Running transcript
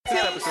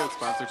episode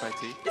sponsored by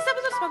tea. This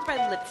episode is sponsored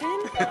by Lipton.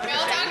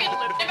 Y'all talking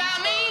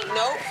about me?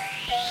 Nope.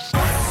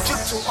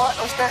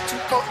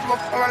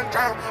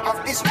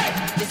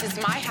 This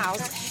is my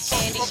house,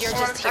 and you're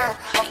just here.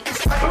 I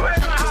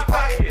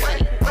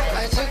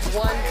took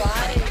one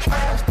bite.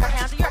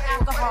 Handle your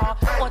alcohol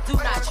or do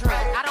not drink.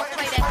 I don't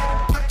play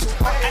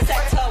that. I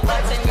said to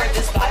what's in your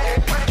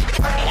desire.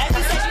 As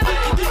you said, you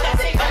do that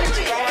same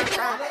energy.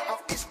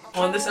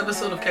 On this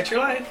episode of Catch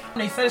Your Life,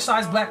 they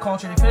fetishize black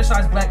culture, they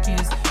fetishize black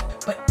kids,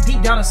 but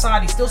deep down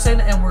inside, they still saying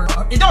the N-word.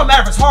 It don't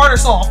matter if it's hard or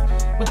soft.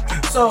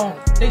 So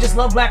they just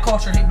love black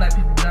culture and hate black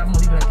people. I'm gonna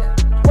leave it at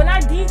that. When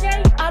I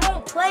DJ, I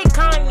don't play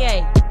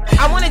Kanye.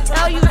 I want to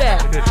tell you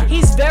that.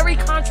 He's very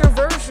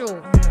controversial.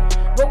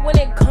 But when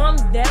it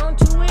comes down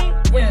to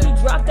it, when he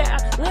dropped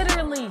that,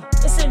 literally,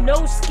 it's a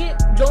no skip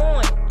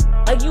going.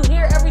 Like you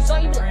hear every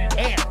song, you be like,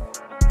 damn.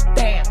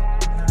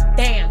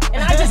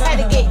 And I just had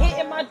to get hit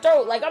in my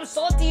throat. Like, I'm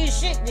salty as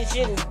shit. This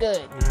shit is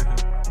good.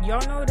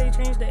 Y'all know they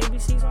changed the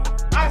ABC song?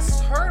 I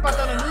heard about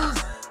that on the news.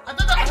 I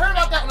heard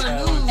about that on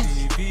the news.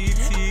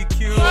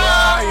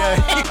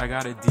 LGBTQI. I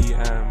got a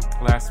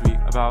DM last week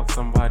about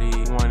somebody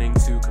wanting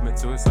to commit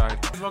suicide.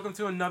 Welcome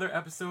to another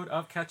episode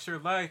of Catch Your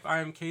Life. I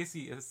am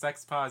Casey, a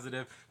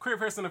sex-positive, queer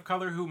person of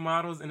color who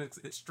models and is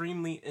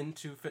extremely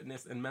into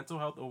fitness and mental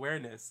health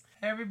awareness.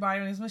 Hey everybody,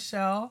 my name is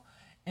Michelle,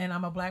 and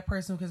I'm a black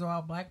person who cares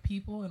about black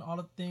people and all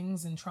the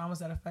things and traumas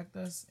that affect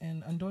us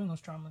and undoing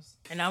those traumas.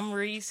 And I'm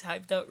Reese,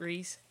 hyped up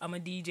Reese. I'm a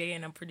DJ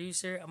and a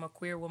producer. I'm a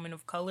queer woman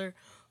of color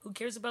who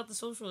cares about the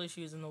social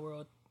issues in the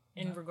world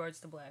in regards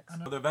to blacks.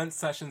 The event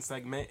session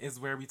segment is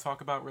where we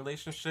talk about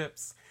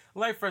relationships,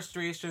 life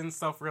frustrations,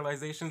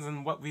 self-realizations,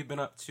 and what we've been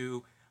up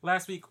to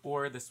last week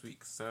or this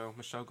week. So,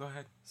 Michelle, go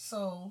ahead.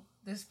 So,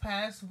 this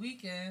past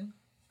weekend,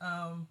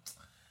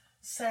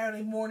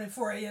 Saturday morning,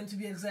 4 a.m. to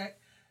be exact,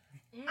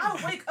 I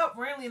would wake up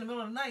randomly in the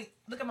middle of the night,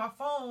 look at my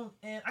phone,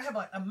 and I have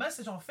like a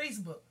message on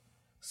Facebook.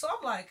 So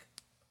I'm like,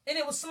 and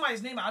it was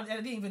somebody's name I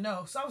didn't even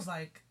know. So I was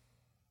like,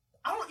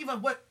 I don't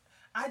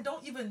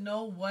even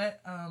know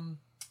what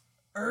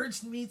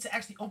urged me to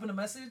actually open the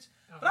message.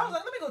 But I was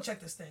like, let me go check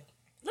this thing.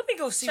 Let me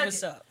go see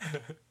what's up.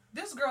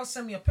 This girl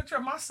sent me a picture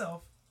of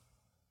myself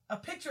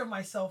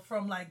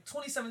from like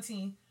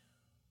 2017,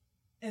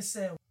 and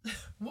said,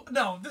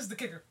 no, this is the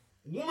kicker.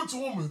 Woman to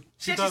woman.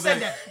 She actually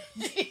said that.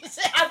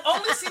 I've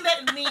only seen that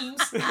in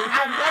memes.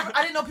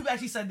 I didn't know people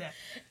actually said that.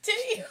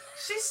 Damn.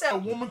 She said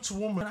woman to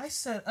woman. And I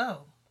said,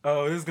 oh,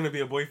 this is going to be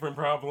a boyfriend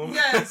problem.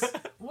 yes,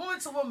 woman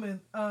to woman.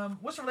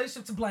 What's your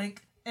relationship to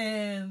blank?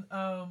 And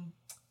when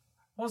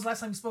was the last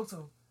time you spoke to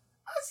him?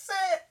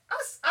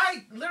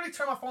 I literally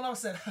turned my phone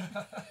off and said,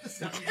 this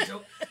gotta be a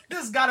joke.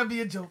 This gotta be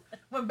a joke.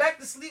 Went back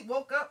to sleep,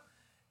 woke up,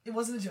 it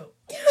wasn't a joke.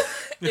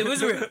 It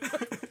was real.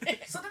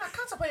 So then I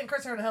contemplated and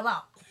cursed her the hell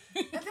out.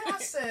 And then I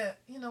said,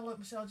 you know what,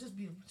 Michelle, just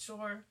be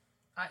sure.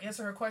 I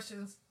answered her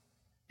questions.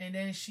 And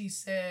then she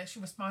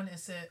responded and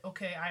said,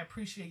 okay, I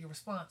appreciate your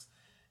response.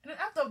 And then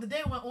after the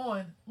day went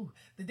on,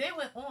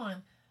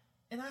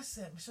 and I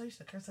said, Michelle, you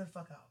should curse her the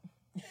fuck out.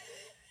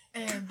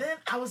 And then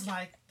I was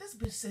like, this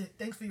bitch said,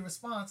 thanks for your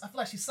response. I feel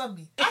like she subbed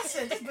me. I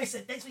said, this bitch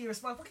said, thanks for your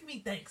response. What do you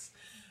mean, thanks?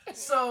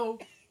 So,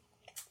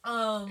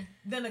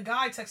 then the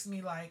guy texted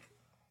me like,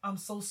 I'm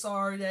so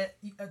sorry that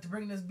to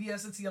bring this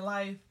BS into your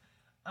life.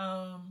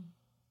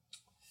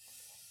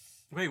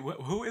 Wait,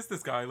 who is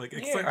this guy? Like,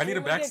 I need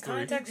a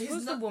backstory.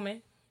 Who's the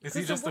woman? Is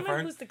he just a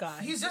friend? Who's the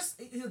guy? He's a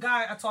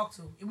guy I talked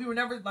to. We were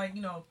never like,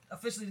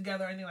 officially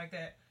together or anything like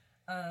that.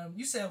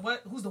 You said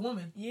what? Who's the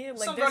woman? Yeah,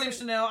 like some girl named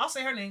Chanel. I'll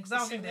say her name because I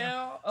don't give a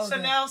damn. Oh,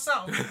 Chanel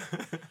something.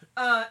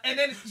 And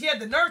then she had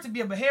the nerve to be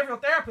a behavioral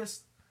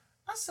therapist.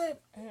 I said,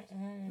 let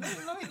me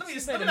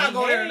not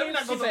go there. Let me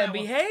not go there.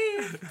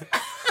 Behave.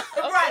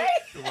 Right.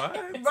 What?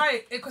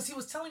 Right. Because he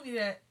was telling me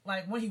that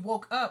like when he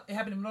woke up, it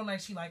happened in the middle of the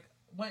night. She like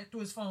went through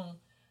his phone.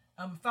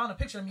 Found a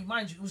picture of me,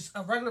 mind you. It was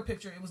a regular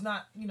picture. It was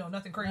not,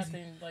 nothing crazy.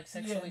 Nothing like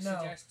sexually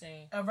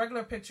suggesting. A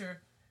regular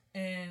picture,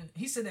 and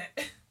he said that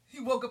he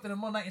woke up in the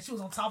middle of the night and she was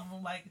on top of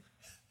him, like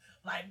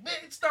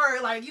bitch,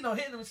 started hitting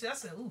him and shit. I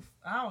said, oof,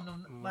 I don't know,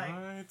 like,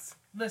 what?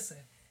 Listen,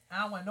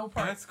 I don't want no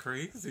part. That's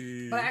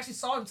crazy. But I actually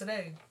saw him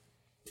today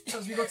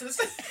because we go to the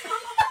same.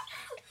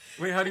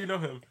 Wait, how do you know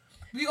him?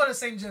 We go to the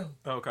same gym.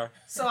 Oh, okay.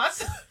 So I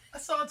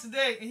saw him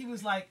today, and he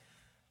was like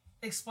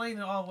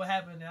explaining all what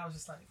happened, and I was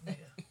just like, yeah.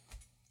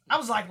 I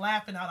was like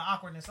laughing out of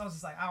awkwardness. I was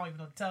just like, I don't even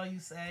know what to tell you,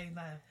 say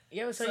nothing.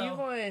 Yo, so you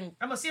going?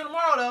 I'm gonna see him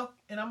tomorrow though,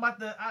 and I'm about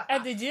to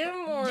at the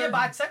gym or yeah. But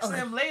I texted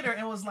him later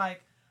and was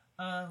like,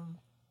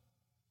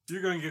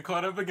 you're gonna get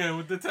caught up again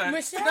with the text.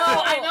 Michelle. No,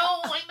 I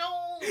know.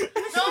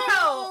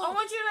 Michelle, I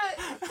want you to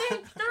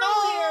think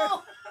through here.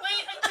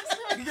 Wait,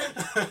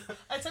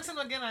 I texted him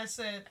again. I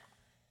said,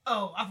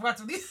 oh, I forgot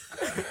to leave.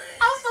 I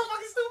was so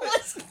fucking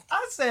stupid.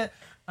 I said,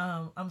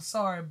 I'm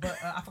sorry, but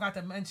I forgot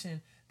to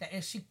mention that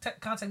if she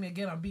contact me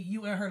again, I'll beat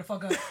you and her the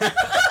fuck up. Then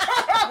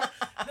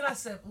I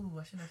said, ooh,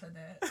 I shouldn't have said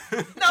that.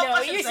 No,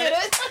 you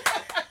shouldn't.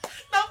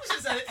 No, we should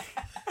have said it.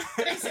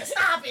 And they said,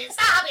 stop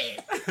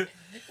it.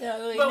 Yeah,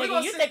 like, But we nigga,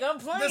 gonna you see- think I'm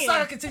The playing?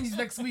 saga continues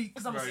next week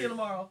because I'm gonna see it Right.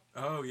 tomorrow.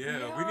 Oh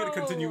yeah, we need a Yo.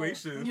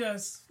 continuation.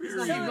 Yes. It's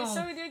gonna Period. keep So,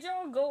 going. so did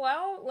y'all go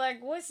out?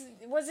 Like, was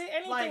it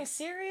anything Like-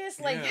 serious?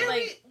 Like, Yeah. Yeah,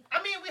 like,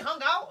 we hung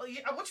out.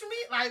 Yeah, what you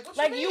mean? Like, what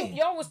like you mean?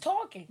 y'all was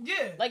talking.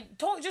 Yeah. Like,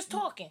 just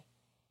talking.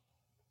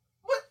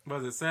 What?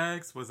 Was it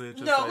sex? Was it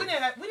just No, like, we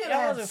didn't Y'all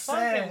have wasn't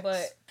sex. fucking,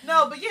 but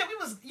No, but yeah, we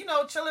was,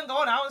 chilling,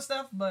 going out and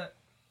stuff, but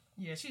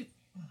yeah, she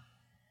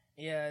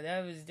yeah,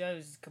 that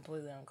was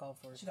completely uncalled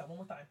for. got one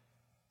more time.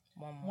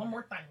 One One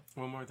more time.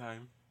 One more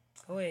time.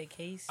 Go ahead,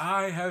 Case.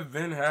 I have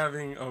been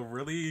having a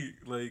really,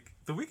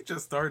 the week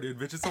just started,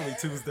 bitch. It's only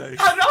Tuesday.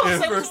 I know,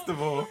 And so- first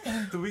of all,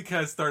 the week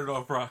has started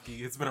off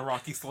rocky. It's been a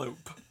rocky slope.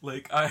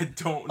 Like, I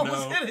don't know.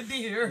 Almost hit a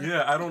deer.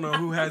 Yeah, I don't know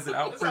who has it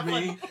out for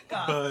me,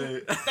 God.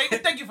 but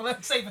Thank you for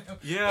saving him.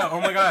 yeah, oh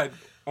my God.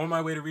 On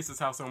my way to Reese's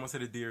house, I almost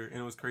hit a deer, and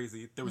it was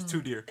crazy. There was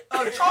 2 deer.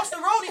 Charleston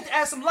Road need to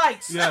add some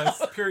lights.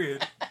 Yes,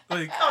 period.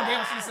 Like, Oh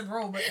damn, I should have said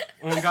road, but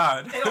oh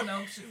God. they don't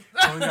know. Shoot.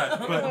 Oh my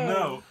God. But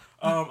no.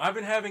 I've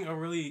been having a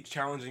really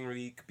challenging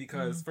week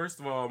because, first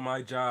of all,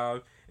 my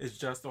job is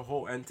just a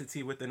whole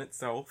entity within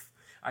itself.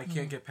 I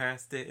can't get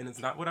past it, and it's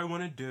not what I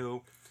want to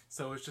do.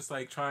 So it's just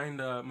like trying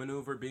to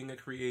maneuver being a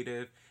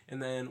creative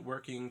and then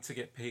working to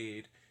get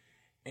paid.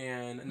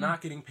 And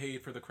not getting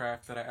paid for the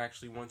craft that I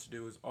actually want to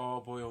do is all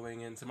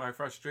boiling into my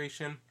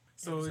frustration.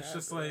 So it's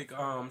just like,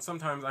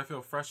 sometimes I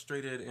feel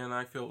frustrated and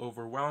I feel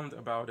overwhelmed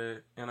about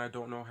it and I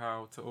don't know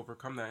how to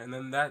overcome that. And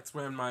then that's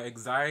when my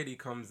anxiety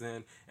comes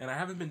in, and I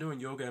haven't been doing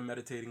yoga and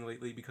meditating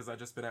lately because I've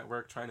just been at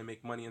work trying to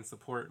make money and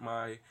support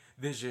my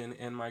vision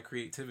and my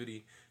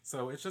creativity.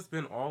 So it's just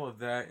been all of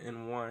that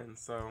in one.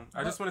 So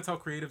I just want to tell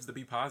creatives to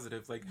be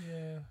positive. Like,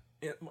 Yeah.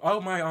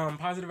 my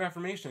positive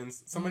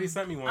affirmations. Somebody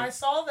sent me one. I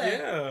saw that.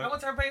 Yeah. I went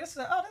to her page and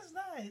said, "Oh, that's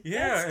nice."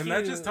 Yeah, That's and that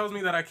cute. just tells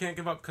me that I can't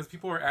give up because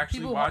people are actually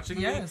People- watching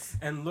yes.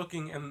 me and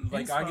looking, and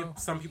like I Inspo. give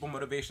some people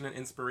motivation and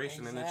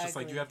inspiration, and it's just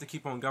like Exactly. you have to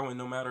keep on going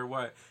no matter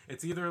what.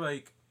 It's either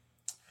like,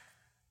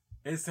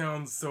 it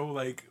sounds so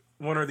like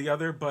one or the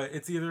other, but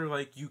it's either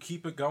like you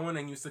keep it going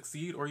and you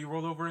succeed, or you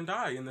roll over and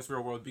die in this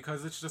real world,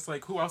 because it's just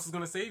like, who else is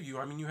going to save you?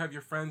 I mean, you have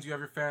your friends, you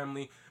have your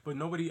family, but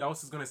nobody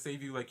else is going to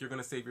save you like you're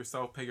going to save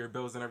yourself, pay your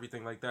bills and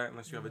everything like that,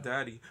 unless you have a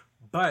daddy.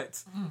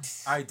 But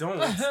I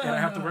don't, and I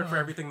have to work for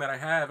everything that I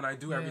have, and I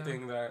do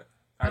everything that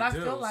But I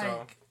do. feel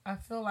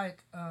So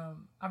like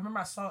I remember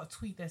I saw a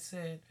tweet that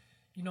said,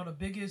 the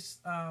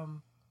biggest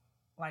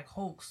like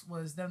hoax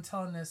was them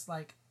telling us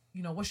like,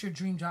 what's your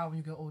dream job when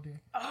you get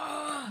older?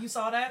 You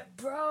saw that?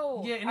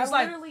 Bro, Yeah, and I it's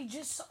like, literally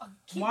just saw,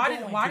 keep Why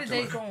going, did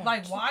they keep going.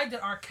 why did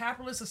our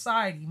capitalist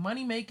society,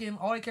 money making,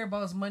 all they care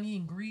about is money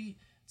and greed,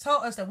 tell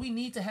us that we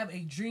need to have a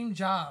dream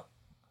job?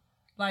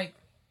 Like,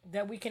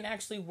 that we can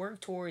actually work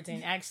towards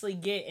and actually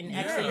get and Yeah.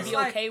 actually It's be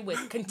like- okay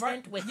with,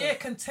 content with it.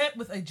 content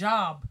with a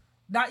job.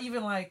 Not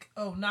even like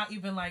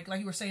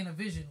you were saying, a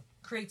vision,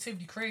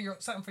 creativity, creating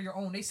something for your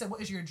own. They said, what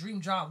is your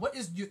dream job? What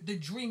is the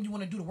dream you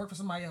want to do to work for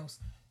somebody else?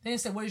 They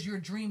said, what is your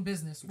dream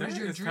business? What is that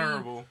your is dream?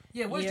 terrible.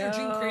 Yeah, what is your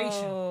dream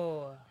creation?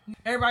 Yo.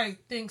 Everybody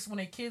thinks when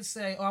their kids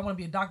say, "Oh, I want to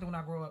be a doctor when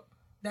I grow up,"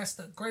 that's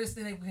the greatest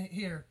thing they can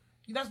hear.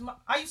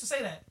 I used to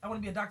say that. I want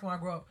to be a doctor when I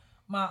grow up.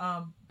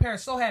 My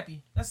parents so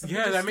happy. That's the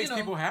Yeah, biggest, that makes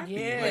people happy.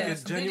 Yeah. Like,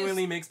 It's it the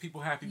genuinely biggest- makes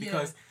people happy Yeah.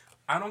 because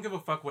I don't give a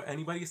fuck what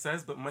anybody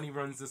says, but money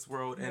runs this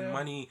world, and Yeah.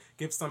 money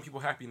gives some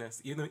people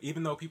happiness.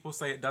 Even though people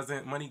say it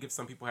doesn't, money gives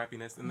some people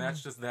happiness, and that's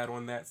just that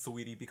on that,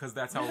 sweetie, because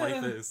that's how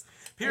life is.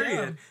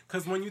 Period.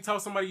 Because when you tell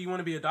somebody you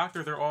want to be a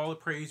doctor, they're all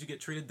appraised, you get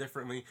treated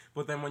differently.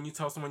 But then when you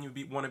tell someone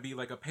you want to be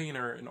like a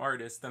painter, an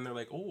artist, then they're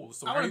like, oh,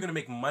 so how are you going to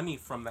make money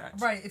from that?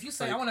 Right. If you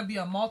say, Like- "I want to be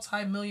a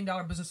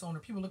multi-million-dollar business owner,"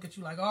 people look at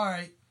you like, "All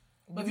right."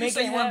 But if you Make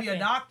say it you want to be a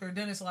happen. doctor,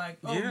 then it's like,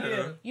 "Oh Yeah.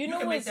 yeah, You know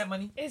can make what's- that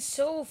money." It's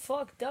so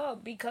fucked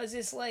up because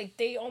it's like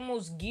they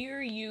almost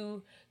gear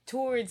you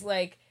towards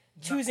like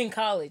choosing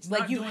college.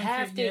 not Like you doing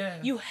have shit, to yeah.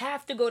 you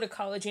have to go to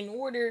college in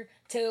order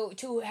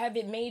to have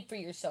it made for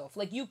yourself.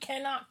 Like you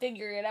cannot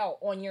figure it out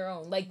on your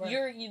own. Like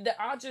the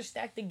odds are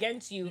stacked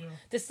against you. Yeah.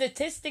 The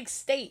statistics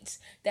states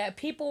that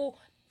people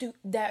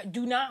that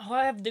do not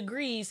have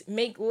degrees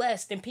make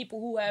less than people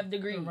who have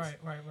degrees. Right.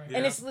 Yeah.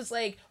 And it's just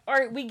like, all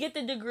right, we get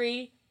the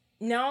degree.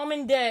 Now I'm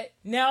in debt.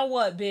 Now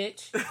what,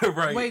 bitch?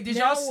 Right. Wait, did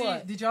Now y'all see?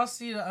 what? Did y'all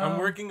see the? I'm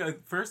working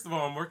first of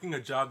all, I'm working a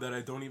job that I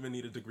don't even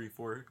need a degree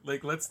for.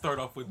 Like, let's start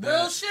off with that.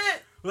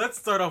 Bullshit. Let's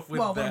start off with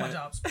Well, that. one of my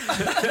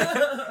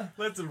jobs.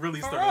 Let's really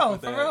start real, off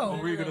with for that. real.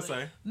 What were you gonna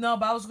say? No,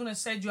 but I was gonna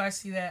say, do I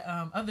see that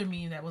other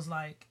meme that was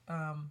like,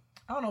 I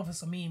don't know if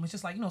it's a meme. It's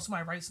just like,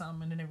 somebody writes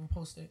something and then they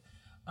repost it.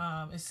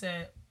 It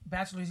said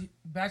bachelor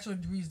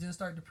degrees didn't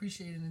start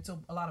depreciating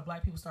until a lot of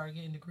black people started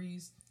getting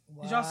degrees.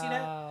 Did y'all see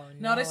that? Wow,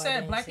 No, they I said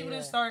didn't black see people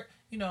didn't that. start.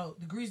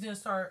 Degrees didn't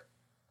start.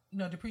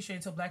 Depreciating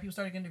until black people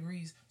started getting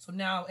degrees. So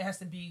now it has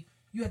to be.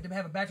 You have to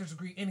have a bachelor's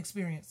degree in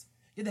experience.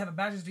 You have to have a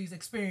bachelor's degree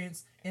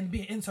experience and be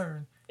an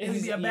intern. And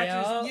be a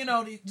bachelor's.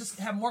 Yep. They just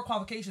have more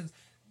qualifications.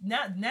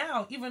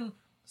 Now even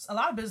a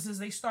lot of businesses,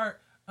 they start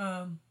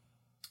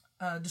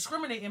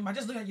discriminating by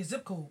just looking at your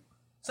zip code.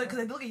 So because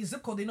they look at your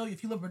zip code, they know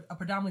if you live in a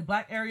predominantly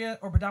black area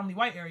or predominantly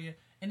white area,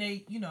 and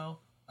they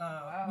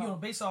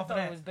based off I of thought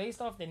that. it was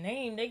based off the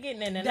name. They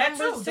getting in the That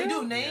numbers too. They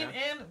do name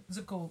and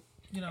zip code.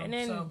 And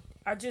then so.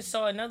 I just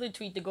saw another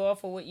tweet to go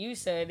off of what you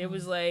said. It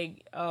was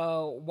like,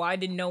 why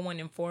did no one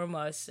inform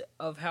us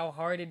of how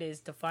hard it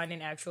is to find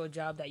an actual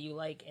job that you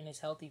like and is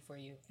healthy for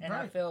you? And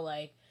I feel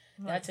like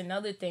that's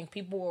another thing.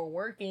 People are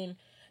working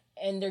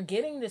and they're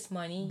getting this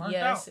money,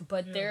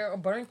 but they're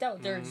burnt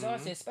out. They're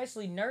exhausted,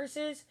 especially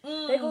nurses.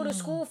 They go to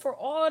school for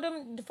all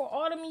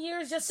them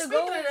years just to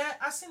go. Speaking of that,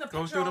 I seen a picture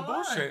Go through the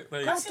online. bullshit.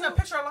 Like, I seen a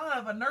picture online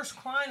of a nurse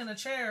crying in a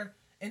chair,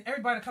 and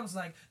everybody that comes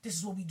like, "This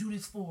is what we do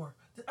this for."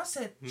 I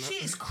said, "She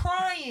is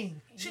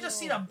crying. She just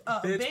seen a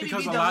baby be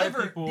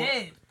delivered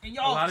dead." And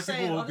y'all a lot of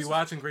saying, people will be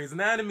watching Grey's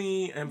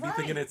Anatomy and be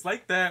thinking it's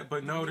like that,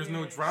 but no, there's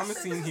no drama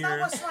scene here.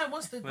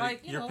 What's the,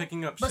 you're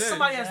picking up but shit.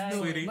 somebody has to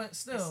do sweetie. it. But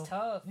still, It's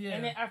tough. Yeah.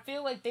 And I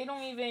feel like they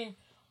don't even.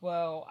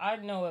 Well, I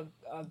know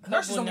a couple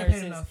Nurses don't get paid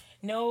nurses. enough.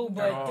 No,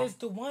 but No. there's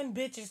the one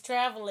bitch is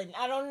traveling.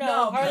 I don't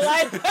know. No, her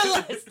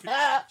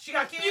lifestyle. She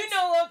got kids. You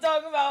know what I'm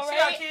talking about, She right?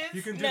 got kids.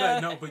 You can do No.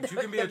 that, no, but you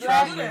can be a do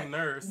traveling that.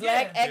 nurse.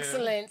 Black Yeah.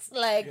 excellence.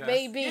 Like, Yes.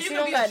 baby, Yeah, you she can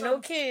don't be got a no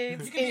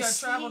kids. You can be and a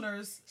travel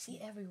nurse. She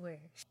everywhere.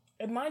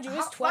 And mind you,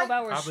 it's How-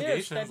 12-hour like, shifts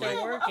that obligations, they're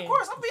like- working. Of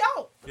course, I'll be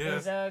out. Yeah.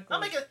 Exactly.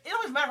 I'm making. It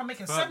don't even matter. I'm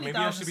making But 70,000.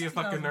 maybe I should be a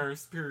fucking 60,000.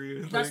 nurse,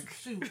 period. That's Like,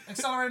 shoot.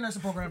 Accelerated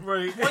nursing program.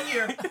 right. 1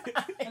 year.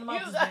 And I'm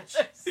out this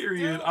bitch.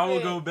 Period. I will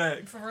go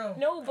back. For real.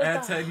 No, but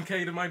Add the,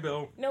 10K to my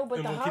bill. no, but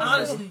and the we'll keep it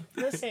hospital. going.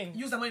 Listen,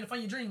 Use that money to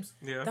fund your dreams.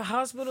 Yeah. the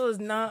hospital is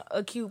not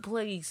a cute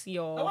place,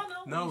 y'all. Oh, I know.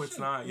 No, You it's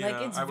should. not.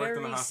 Yeah, it's I worked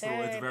in the very hospital.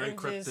 It's sad very and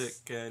cryptic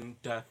just-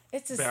 and death.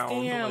 It's a bound.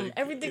 scam. Like,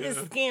 Everything is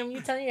yeah. a scam. You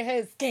turn your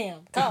head,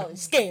 scam. College,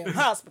 scam.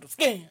 Hospital,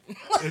 scam.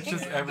 It's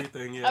just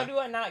everything. How Yeah. do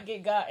I not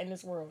get got in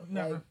this world?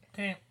 Never. Like,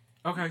 Can't.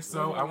 Okay,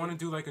 so I want to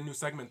do like a new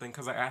segment thing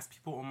because I asked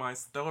people on my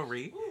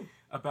story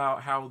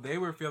about how they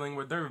were feeling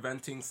with their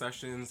venting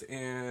sessions,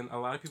 and a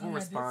lot of people Oh, yeah, I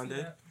did see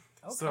responded.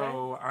 that.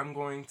 So I'm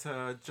going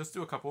to just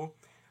do a couple.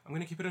 I'm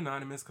going to keep it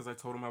anonymous because I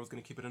told them I was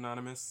going to keep it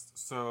anonymous.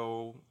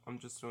 So I'm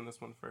just doing this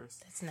one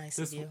first. that's nice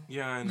This of you.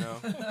 yeah, I know.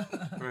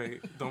 Right.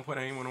 Don't put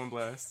anyone on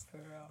blast.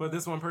 But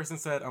this one person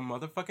said, I'm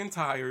motherfucking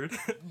tired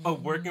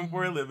of working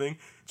for a living,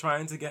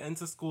 trying to get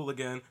into school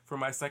again for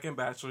my second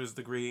bachelor's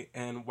degree,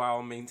 and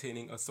while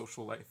maintaining a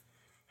social life.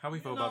 How we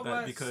feel about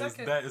that? Because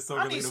that is so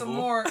relatable. I need some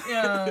more,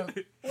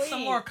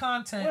 some more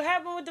content. What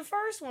happened with the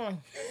first one?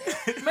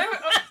 Maybe,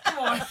 come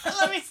on.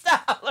 Let me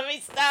stop. Let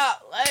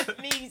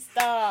me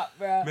stop,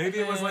 bro. Maybe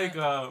it was like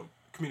a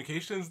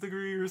communications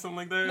degree or something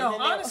like that. No,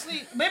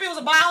 honestly, maybe it was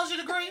a biology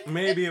degree.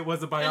 Maybe it was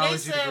a And they biology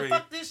said, degree.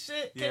 fuck this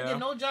shit, can't Yeah. get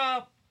no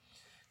job.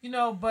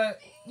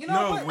 But,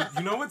 No,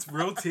 you know what's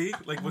real tea?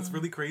 Like, what's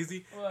really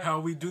crazy? How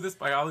we do this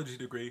biology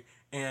degree,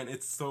 and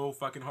it's so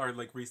fucking hard.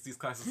 Like, Reese, these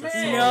classes are so Man.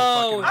 fucking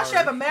No. hard. I should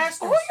have a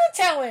master's. Who you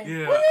telling?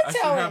 Yeah, Who you I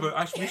should telling?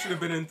 have we should have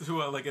been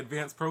into a like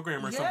advanced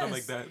program or something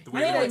like that. The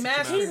way Yeah, they were they teaching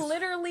mastered- He us.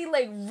 literally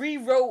like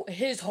rewrote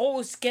his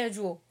whole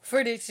schedule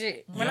for this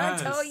shit. When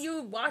Yes. I tell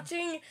you,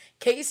 watching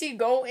Casey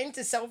go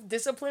into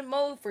self-discipline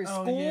mode for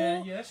school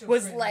yeah, that shit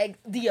was was crazy. like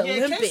the Yeah,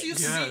 Olympics. Casey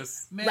used to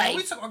Yes. be, man, Like- when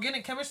we took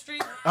organic chemistry.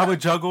 I would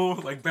juggle,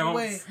 like bounce.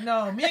 Wait,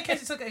 no, me and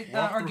Casey took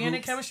Walk through organic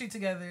hoops. chemistry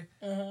together.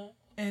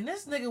 And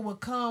this nigga would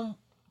come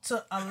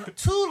to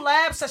 2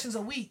 lab sessions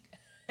a week.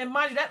 And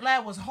mind you, that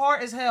lab was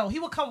hard as hell. He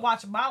would come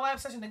watch my lab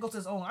session and go to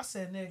his own. I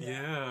said, nigga.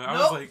 Yeah, I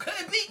Nope, was like,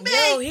 couldn't beat me.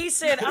 No, he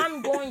said,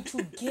 I'm going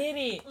to get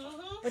it.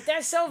 But that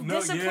no,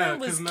 self-discipline yeah,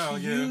 was because no,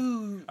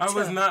 cute. yeah, I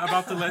was not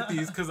about to let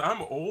these, because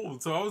I'm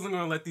old, so I wasn't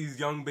gonna let these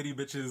young bitty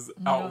bitches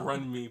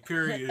outrun me.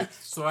 Period.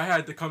 So I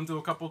had to come to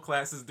a couple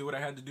classes, do what I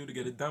had to do to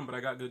get it done, but I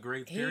got good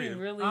grades. He Period.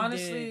 really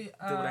Honestly, did.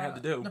 Did what I had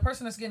to do. The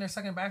person that's getting their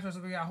second bachelor's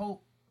degree, I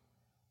hope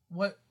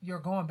what you're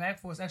going back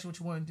for is actually what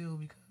you want to do,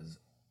 because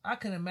I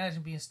couldn't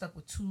imagine being stuck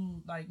with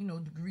 2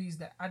 degrees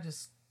that I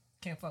just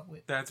can't fuck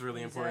with. That's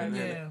really important.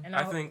 Exactly. And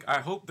And I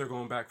hope they're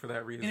going back for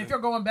that reason. And if you're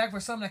going back for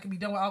something that can be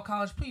done without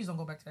college, please don't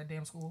go back to that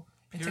damn school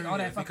and take all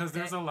that fucking because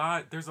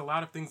there's a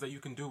lot of things that you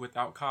can do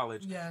without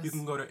college. Yes. You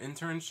can go to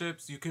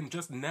internships. You can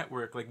just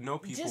network, like know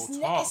people, Just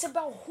talk. It's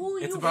about who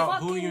you It's about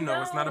fucking who you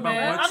know. It's not about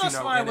Man, I what know you know.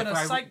 somebody And with if a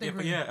I- psych if-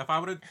 degree.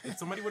 if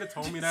somebody would have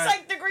told me that,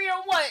 Psych degree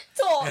on what?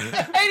 Talk.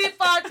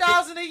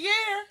 $85,000 a year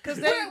because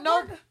they Where- know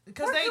work-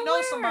 because they working know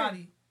where?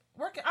 somebody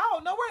working. I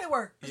don't know where they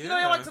work. 'Cause You know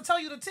they Yeah. like to tell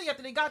you the tea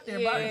after they got there.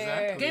 But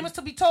Yeah. game is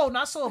to be told,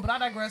 not sold. But I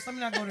digress. Let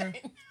me not go there.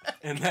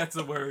 and that's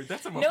a word.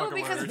 That's a motherfucking No,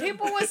 because word.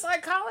 people with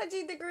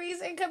psychology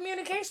degrees and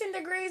communication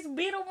degrees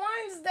be the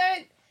ones that,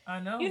 I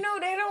know.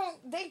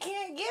 they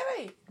can't get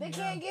it. They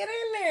can't get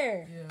in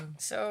there. Yeah.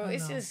 So I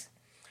it's know. just,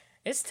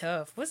 it's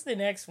tough. What's the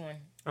next one?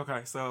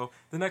 Okay, so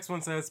the next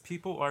one says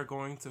people are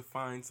going to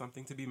find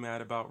something to be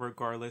mad about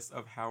regardless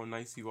of how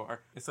nice you are.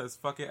 It says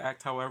fuck it,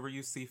 act however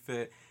you see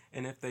fit,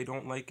 and if they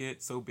don't like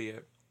it, so be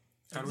it.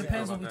 How do we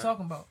Depends feel what we're about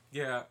talking about. that?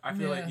 Yeah, I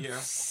feel like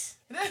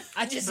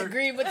I just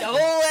agree with the whole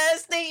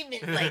ass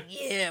statement. Like,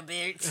 yeah,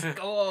 bitch,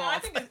 go I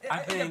off. think it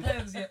think-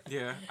 depends. Yeah.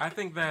 Yeah, I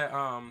think that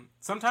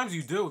sometimes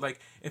you do. Like,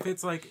 if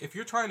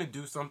you're trying to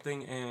do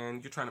something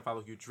and you're trying to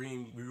follow your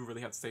dream, you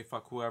really have to say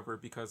fuck whoever,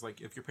 because, like,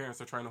 if your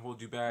parents are trying to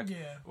hold you back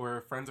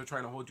or friends are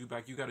trying to hold you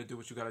back, you got to do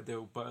what you got to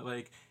do. But,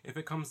 like, if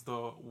it comes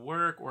to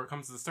work or it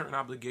comes to certain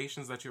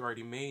obligations that you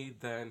already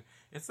made, then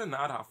it's a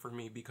nod out for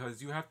me,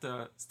 because you have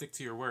to stick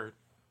to your word.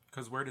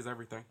 Because word is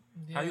everything.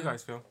 How you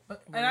guys feel?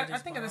 But and I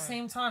think at the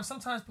same time,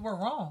 sometimes people are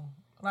wrong.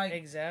 Like,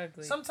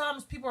 Exactly.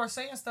 sometimes people are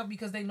saying stuff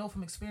because they know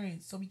from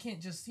experience, so we can't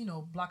just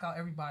block out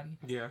everybody.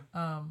 Yeah.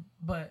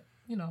 But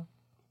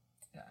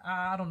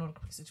I don't know the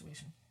complete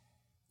situation.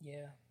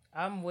 Yeah,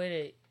 I'm with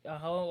it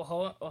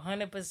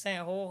 100%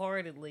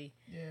 wholeheartedly.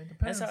 Yeah, it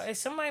depends. That's how, if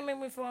somebody make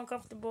me feel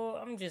uncomfortable,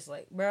 I'm just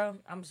like, bro,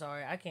 I'm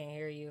sorry, I can't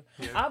hear you.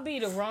 Yeah. I'll be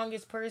the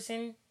wrongest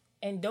person,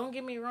 and don't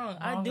get me wrong,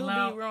 I do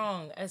loud. be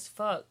wrong as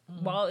fuck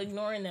while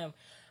ignoring them.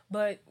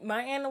 But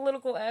my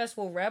analytical ass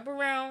will wrap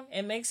around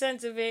and make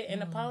sense of it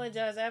and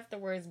apologize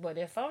afterwards. But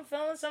if I'm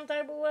feeling some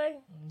type of way,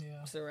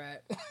 it's a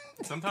wrap.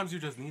 Sometimes you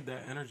just need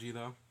that energy,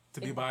 though. To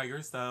be by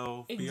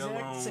yourself, be Exact-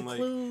 alone,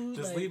 seclude, like,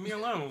 just like- leave me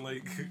alone.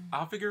 Like,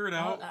 I'll figure it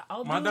out.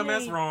 I'll My do dumb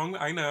ass me. wrong,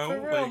 I know. For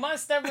real, like, my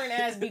stubborn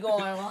ass be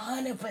going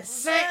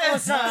 100% on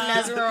something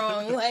that's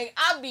wrong. Like,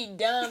 I be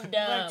dumb.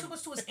 Like 2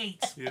 + 2 is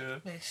 8. yeah.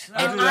 Bitch.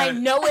 And do I that.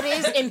 know it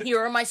is, and here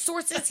are my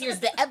sources, here's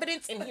the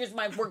evidence, and here's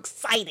my works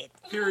cited.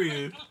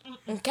 Period.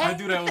 Okay? I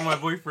do that with my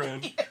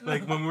boyfriend.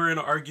 Like, when we're in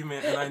an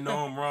argument and I know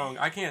I'm wrong,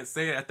 I can't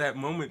say it at that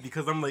moment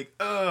because I'm like,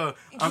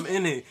 I'm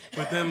in it.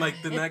 But then,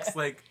 like, the next,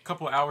 like,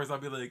 couple hours, I'll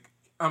be like,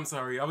 I'm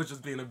sorry, I was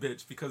just being a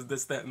bitch because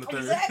this, that, and the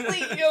third. Exactly,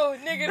 yo,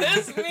 nigga,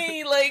 that's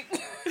me. Like,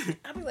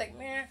 I be like,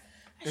 man,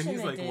 I And shouldn't he's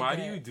have like, did why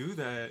that. do you do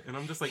that? And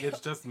I'm just like, it's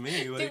just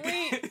me. Like,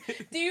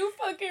 Do you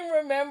fucking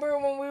remember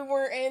when we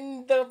were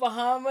in the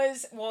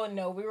Bahamas? Well,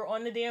 no, we were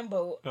on the damn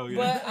boat. Oh,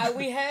 yeah.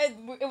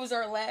 But it was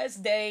our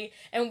last day,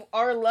 and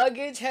our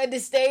luggage had to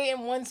stay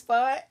in one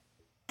spot.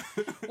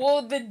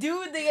 Well, the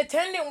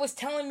attendant was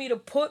telling me to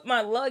put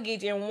my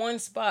luggage in one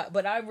spot,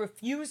 but I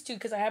refused to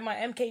because I had my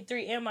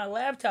MK3 and my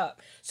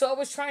laptop. So I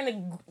was trying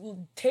to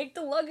take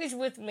the luggage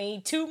with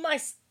me to my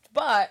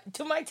spot,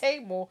 to my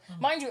table.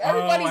 Mind you,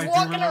 everybody's I do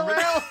walking remember around.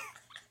 that.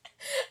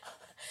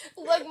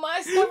 Like,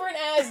 my stubborn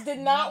ass did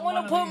not want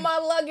to put my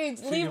luggage,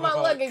 leave my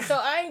luggage, so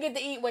I didn't get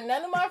to eat with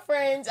none of my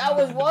friends. I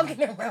was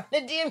walking around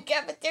the damn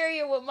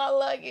cafeteria with my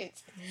luggage.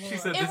 She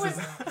said, It this was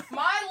is...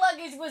 my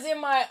luggage was in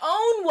my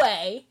own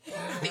way,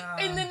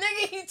 and the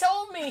nigga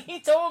he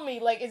told me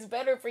like, it's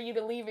better for you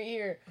to leave it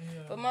here.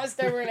 But my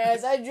stubborn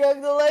ass, I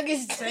drug the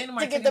luggage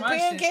to get the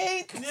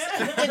pancakes,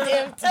 the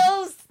damn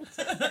toast.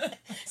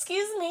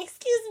 Excuse me.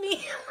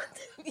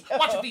 Yo,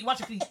 Watch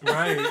your feet.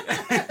 Right.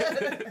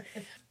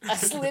 I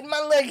slid my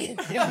luggage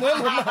and went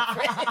with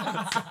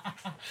my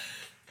friends.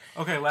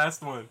 Okay,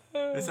 last one.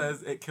 It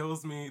says, it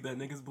kills me that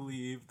niggas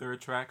believe their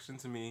attraction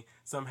to me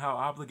somehow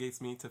obligates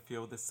me to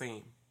feel the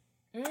same.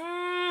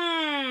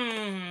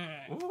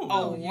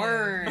 Ooh.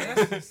 Word.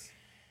 That's just-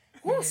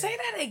 Ooh, say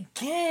that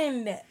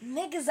again.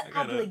 Niggas'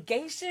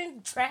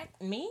 obligation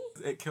track me?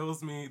 It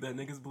kills me that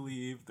niggas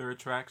believe their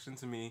attraction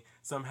to me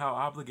somehow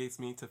obligates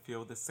me to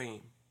feel the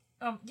same.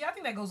 yeah, I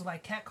think that goes with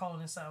like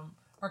catcalling and something.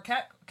 Or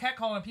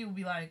catcalling, people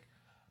be like,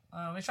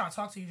 they try to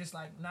talk to you, just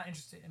like not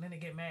interested, and then they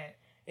get mad.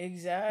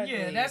 Exactly.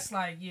 Yeah, that's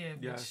like, bitch,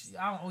 Yes.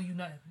 I don't owe you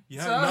nothing.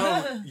 Yeah,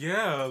 So- no,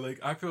 yeah, like,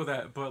 I feel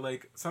that, but,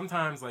 like,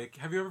 sometimes, like,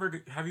 have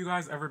you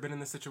guys ever been in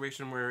this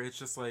situation where it's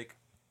just, like,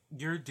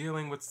 you're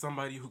dealing with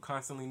somebody who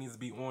constantly needs to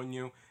be on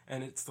you,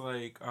 and it's,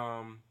 like,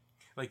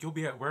 you'll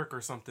be at work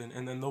or something,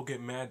 and then they'll get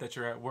mad that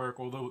you're at work,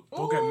 or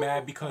they'll get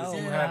mad because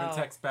you haven't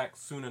text back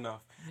soon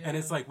enough. Yeah. And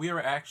it's like, we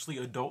are actually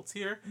adults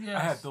here. Yes. I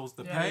have bills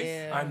to pay.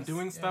 Yes. I'm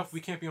doing stuff.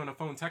 We can't be on the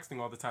phone texting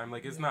all the time.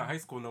 Like, it's not high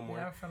school no more.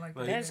 Yeah, I feel like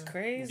That's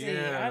crazy.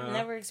 Yeah. I've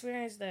never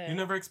experienced that. You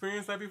never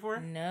experienced that before?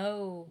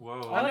 No.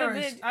 Whoa.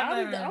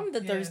 I'm the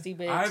thirsty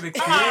bitch. I've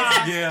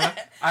experienced,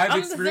 I've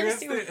I'm the experienced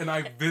thirsty it, and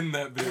I've been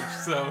that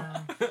bitch, so.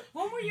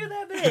 When were you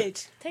that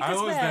bitch? Take I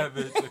us was back.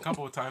 that bitch a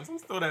couple of times. I'm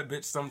still that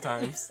bitch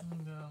sometimes.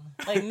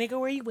 Like, nigga,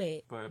 where you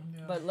at?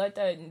 But Let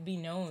that be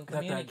known. let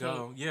Communicate. that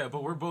go. Yeah,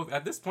 but we're both,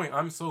 at this point,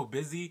 I'm so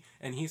busy,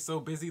 and he's so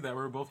busy that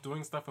we're both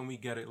doing stuff, and we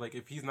get it. Like,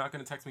 if he's not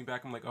going to text me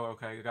back, I'm like, oh,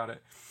 okay, I got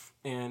it.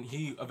 And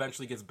he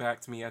eventually gets back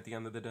to me at the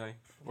end of the day.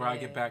 Or I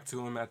get back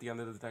to him at the end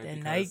of the day.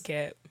 The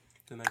nightcap.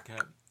 The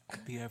nightcap.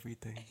 Be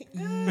everything.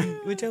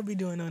 What y'all be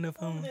doing on the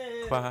phone?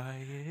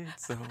 Quiet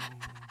zone.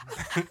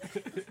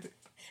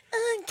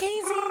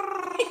 Casey.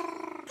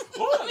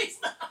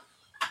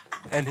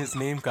 And his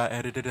name got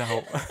edited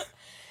out.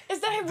 Is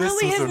that This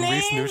really was his when name?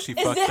 Reese knew she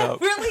Is fucked that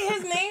up. really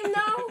his name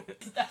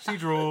now? She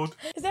drooled.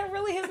 Is that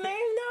really his name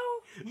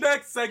now?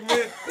 Next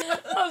segment.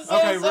 I'm so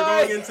Okay, we're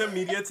sorry. going into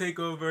media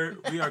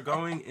takeover. We are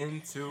going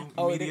into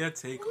media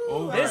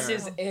takeover. This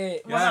is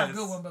it. Well, not a Yes.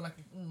 good one, but like,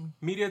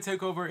 Media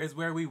takeover is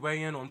where we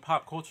weigh in on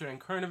pop culture and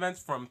current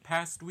events from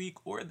past week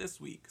or this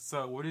week.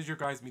 So, what is your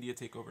guys' media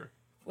takeover?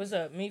 What's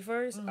up? Me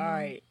 1st? All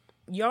right.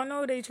 Y'all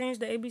know they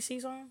changed the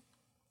ABC song?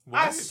 What?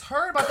 I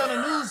heard about that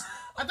on the news.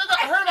 I think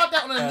I heard about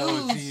that on the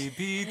news.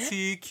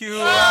 LGBTQIA.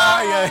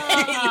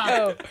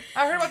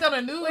 I heard about that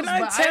on the news, When but I I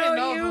didn't tell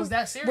know if it you, was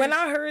that serious. when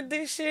I heard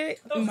this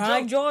shit, was a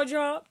my joke. jaw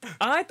dropped.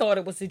 I thought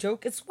it was a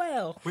joke as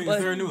well. Wait, but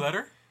is there a new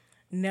letter?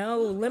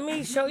 no, let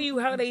me show you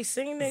how they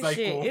sing this Psycho.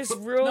 shit. It's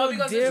real No,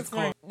 because it's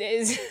different.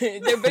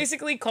 They're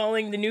basically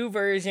calling the new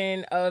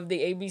version of the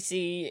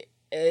ABC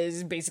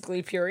is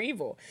basically pure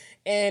evil.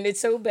 And it's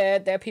so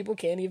bad that people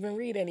can't even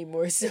read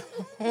anymore. So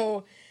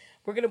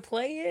we're going to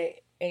play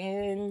it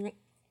and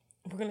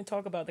we're going to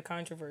talk about the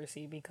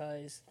controversy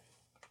because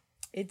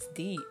it's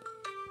deep.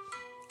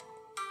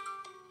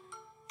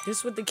 This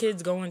is what the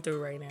kids going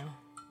through right now.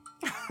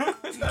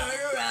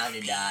 around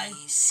and die.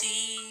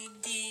 C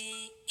D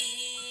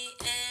E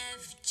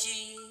F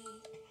G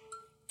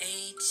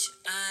H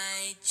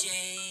I J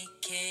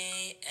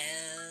K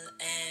L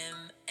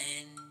M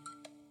N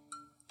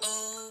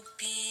O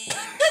P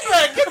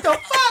Like, get the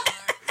fuck.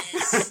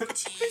 S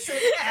T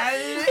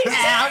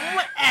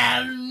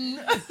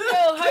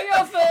Yo, how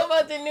y'all feel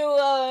about the new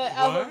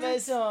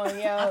alphabet song,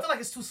 I yo? feel like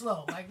it's too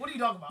slow. Like, what are you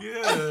talking about?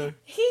 Yeah.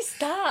 He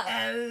stopped.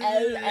 They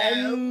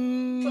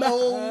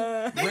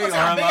Wait, must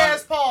have big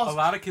ass a pause.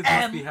 lot of kids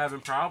must be having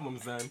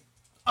problems then.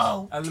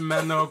 Oh.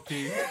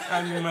 Alimenopi.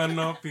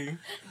 Alimenopi.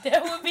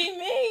 That would be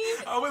me.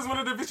 I always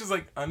wanted the bitches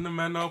like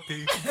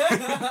Alimenopi.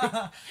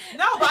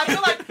 No, but I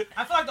feel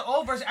like the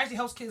old version actually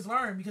helps kids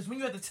learn because when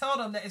you have to tell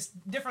them that it's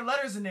different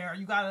letters in there,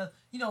 you gotta,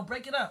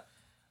 break it up.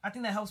 I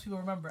think that helps people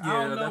remember. I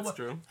Yeah, don't know that's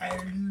true.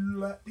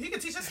 He can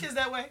teach his kids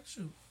that way.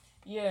 Shoot.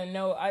 Yeah,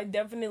 no, I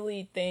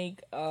definitely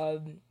think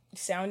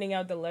sounding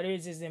out the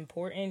letters is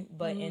important,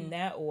 but in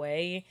that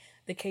way,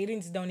 the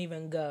cadence don't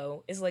even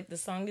go. It's like the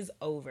song is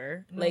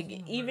over. Like,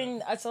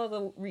 even I saw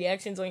the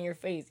reactions on your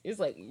face. It's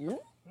like,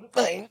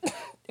 I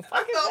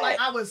felt like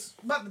I was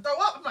about to throw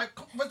up. I'm like,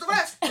 where's the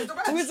rest? Where's the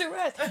rest? where's the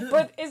rest?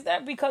 But is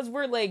that because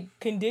we're, like,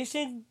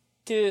 conditioned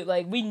to,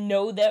 like, we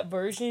know that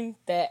version,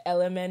 that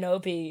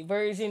LMNOP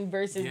version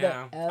versus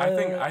Yeah, the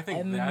I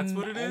think that's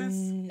what it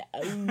is.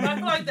 I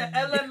feel like the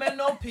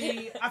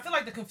LMNOP, I feel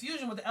like the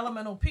confusion with the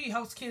LMNOP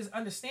helps kids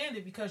understand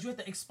it because you have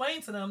to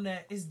explain to them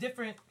that it's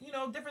different,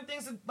 different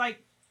things,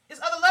 like, it's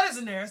other letters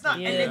in there. It's not,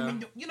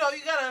 and you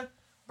gotta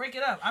break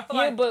it up. I feel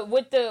like. But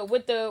with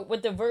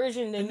the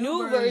version, the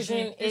new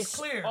version is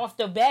clear off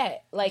the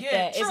bat like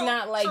that. True, it's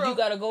not like true. you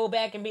gotta go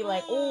back and be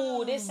like,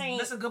 "Ooh, this ain't."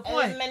 That's a good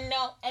point.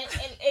 Liminal, and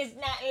it's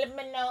not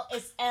liminal.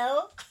 It's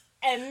L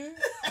M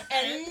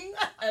N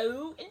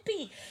O and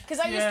P. Because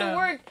I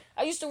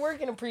used to work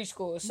in a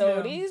preschool.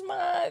 So these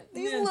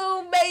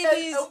little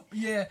babies,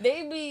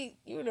 they be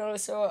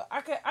So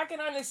I can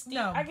understand.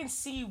 No. I can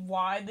see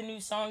why the new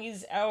song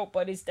is out,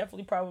 but it's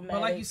definitely problematic.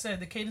 But like you said,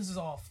 the cadence is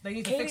off. They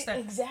need to fix that.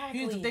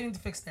 Exactly. They need to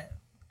fix that.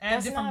 Add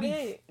That's different not beat.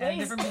 it. Add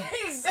different beat.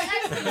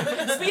 Exactly.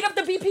 Speed up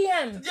the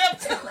BPM.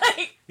 Yep.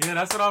 Like, Yeah,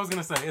 that's what I was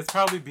gonna say. It's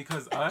probably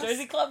because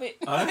Jersey Club it.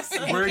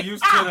 we're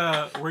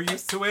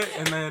used to it,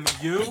 and then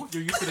you're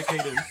used to the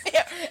cadence.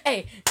 Yeah.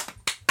 Hey.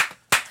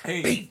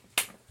 Hey,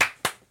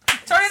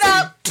 Turn it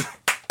up.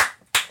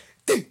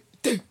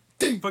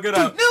 fuck it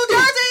up. New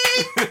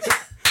Jersey.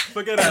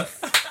 Fuck it up.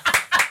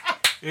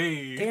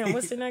 Hey. Damn,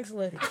 what's the next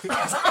letter?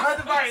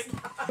 Right.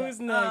 Who's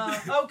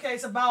next? Okay,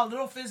 it's about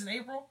Little Fizz in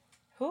April.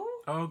 Who?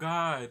 Oh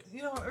God.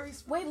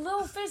 Wait,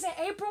 Lil Fizz in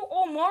April?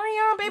 Oh,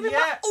 Marion, baby.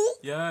 Yeah. Ooh.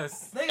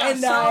 Yes. They got And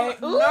some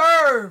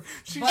nerve.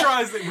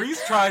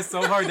 Reese tries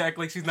so hard to act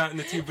like she's not in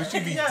the tea, but she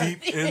be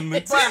deep in the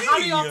tea. But how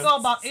do y'all feel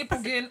about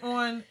April getting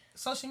on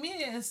social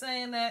media and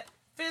saying that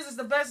Fizz is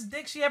the best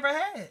dick she ever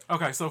had?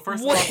 Okay, so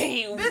first of all,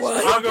 Wait, Bitch,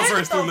 what? I'll go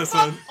first on this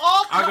one.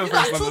 I'll go You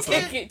got first on two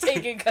this one. kids.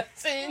 Take it,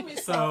 cousin.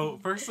 So,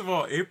 first of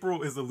all,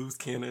 April is a loose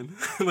cannon.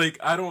 Like,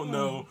 I don't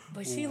know.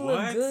 But she what?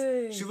 look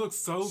good. She looks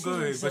so She good,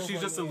 looks but so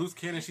she's just a good. loose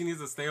cannon. She needs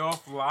to stay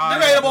off live.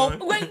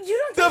 Debatable. Wait,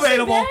 you don't think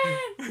Debatable.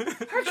 she's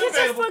bad? Her kids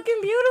are fucking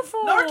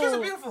beautiful. No, her kids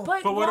are beautiful.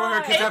 But But what do her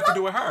why? kids have to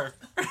do with her?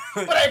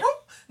 But April?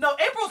 No,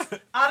 April's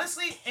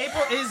honestly,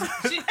 April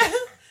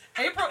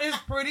is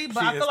pretty,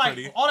 but She I feel is like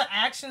pretty. all the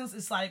actions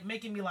is like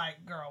making me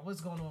like, girl,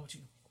 what's going on with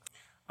you?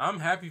 I'm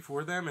happy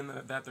for them and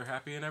that they're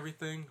happy and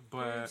everything,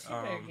 but She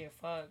better get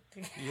fucked.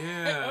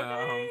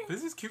 yeah, Okay.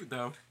 Fizz is cute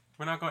though.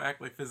 We're not gonna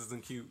act like Fizz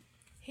isn't cute.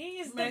 He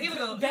is Man, the he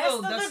look- he best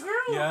look of the dust- group.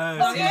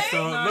 Yes, Okay. he's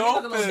so Nah, he no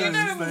look a little Fizz.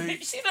 different.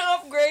 Like, She done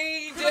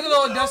upgrade. He look a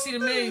little dusty to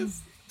me.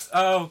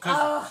 oh,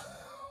 cause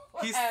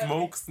he happened?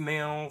 smokes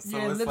now, so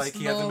Yeah, it's lips like he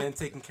little- hasn't been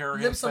taking care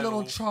of Lips a himself.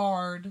 little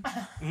charred.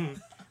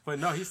 But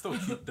no, he's still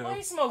cute Why though.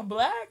 he smoke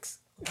blacks?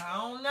 I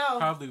don't know.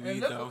 Probably It weed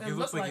look- though. it He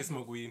looks look like he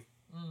smoked weed,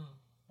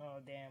 Oh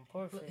damn,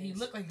 poor Fizz. He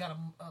looked like he got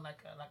a like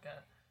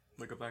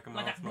a black and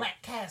like mild a smoke.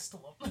 black cast to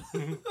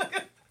him.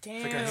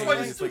 Damn. Like a Somebody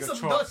haze, threw like a some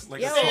chalk, dust.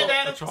 like Yo.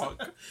 a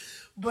chalk.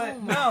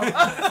 But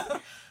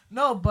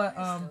no,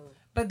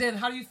 but then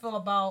how do you feel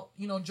about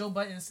Joe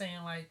Budden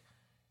saying like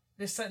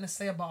there's something to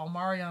say about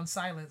Omarion's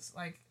silence?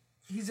 Like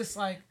he's just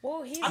like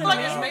Well, he's I feel like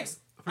a this man. makes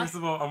First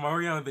of all,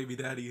 Omarion baby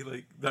daddy,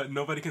 like that.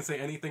 Nobody can say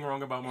anything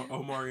wrong about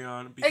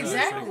Omarion because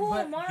Exactly. like, Who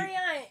But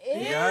Marion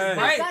is? Yes.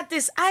 Right. Got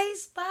this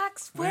ice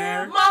box where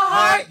Where my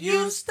heart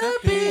used to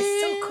be.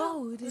 It's so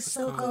cold. It's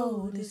so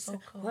cold. It's so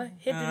cold. What?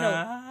 Hit the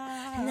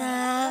Ah. note.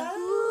 Nah.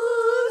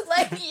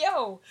 Like,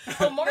 yo,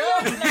 Mario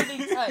cannot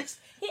be touched.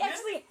 He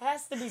actually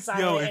has to be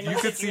silent. Yo, in if you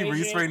this could see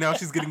situation. Reese right now,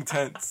 she's getting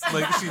tense.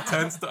 Like, she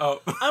tensed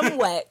up. I'm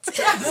wet. The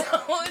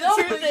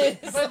truth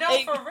is, But no,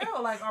 like, for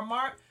real, like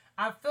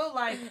I feel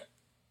like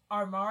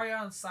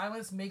Armaria's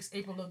silence makes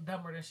April look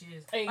dumber than she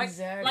is.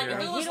 exactly. Like if Yeah.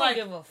 it He was don't like,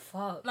 give a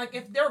fuck. like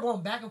if they were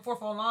going back and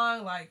forth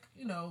online, like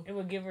It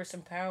would give her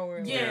some power.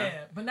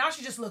 yeah. But now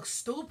she just looks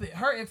stupid.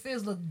 Her and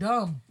Fizz look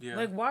dumb. Yeah.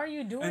 Like, why are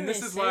you doing And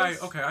this? this is why,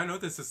 sis? okay, I know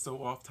this is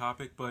so off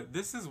topic, but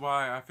this is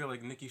why I feel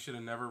like Nicki should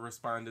have never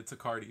responded to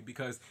Cardi,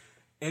 because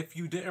if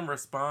you didn't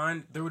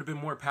respond, there would have been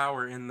more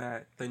power in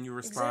that than you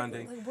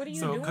responding. Exactly. Like, what are you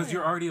so, because doing?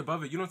 you're already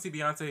above it. You don't see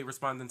Beyonce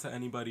responding to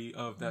anybody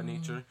of that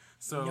nature.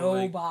 So,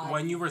 Nobody. like,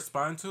 when you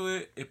respond to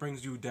it, it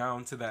brings you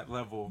down to that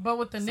level. But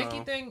with the So- Nicki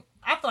thing,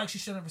 I feel like she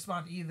shouldn't have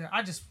responded either.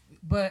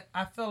 But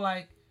I feel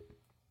like,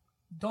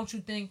 don't you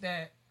think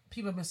that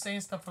people have been saying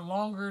stuff for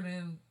longer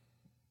than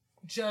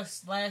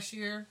just last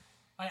year?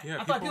 Like, Yeah, I feel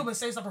like people- people have been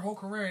saying stuff her whole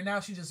career, and now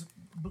she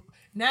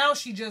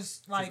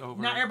just like,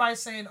 over now it. everybody's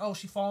saying, oh,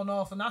 she falling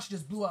off, and now she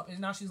just blew up, and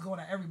now she's going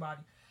at everybody.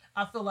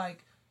 I feel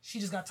like she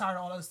just got tired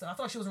of all that stuff.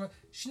 I feel like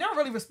she never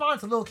really responded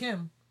to Lil'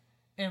 Kim.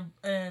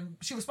 And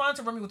she responded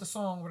to Remy with the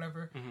song or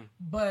whatever,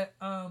 but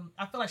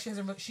I feel like she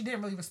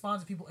didn't really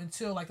respond to people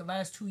until like the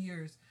last 2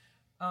 years,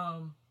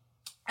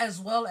 as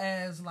well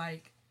as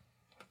like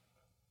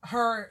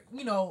her,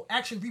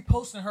 actually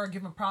reposting her,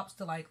 giving props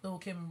to like Lil'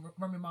 Kim and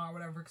Remy Ma or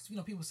whatever, because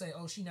people say,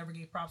 oh, she never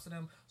gave props to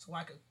them, so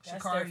why could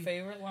That's Cardi? their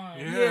favorite line.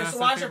 Yeah. Yeah, that's so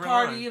their why should favorite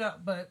Cardi? line.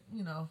 But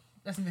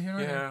that's neither here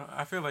nor there. Yeah,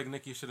 I feel like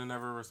Nicki should have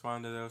never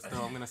responded though.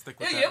 Still, I'm gonna stick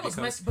with Yeah, that it was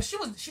messy, but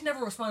she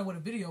never responded with a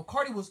video.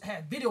 Cardi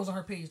had videos on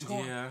her page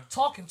going,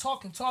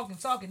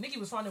 talking. Nicki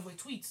responded with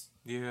tweets.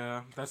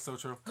 Yeah, that's so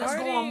true. Let's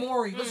Cardi- go on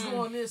Maury. Let's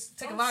go on this.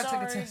 Take a lie,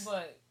 take a test.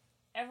 But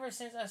ever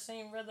since I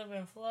seen Rhythm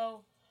and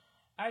Flow,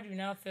 I do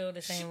not feel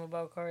the same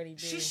about Cardi B.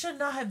 She should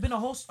not have been a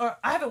host. Or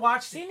I haven't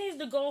watched She it. needs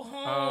to go home,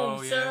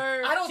 Oh, yeah.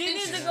 sir. I don't she think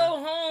needs she- to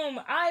go home.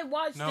 I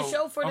watched the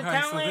show for the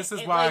talent. so this is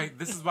and, why like,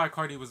 this is why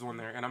Cardi was on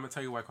there, and I'm gonna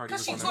tell you why Cardi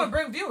Because was she's on going to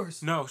there. bring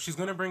viewers. No, she's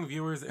gonna bring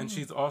viewers, and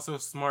she's also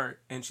smart,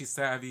 and she's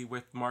savvy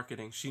with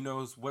marketing. She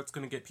knows what's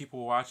gonna get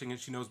people watching, and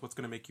she knows what's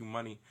gonna make you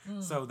money.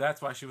 So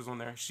that's why she was on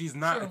there. She's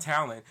not True. a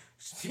talent.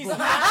 People, Say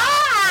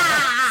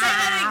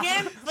that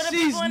again for the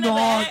people in the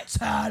back.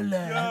 talent.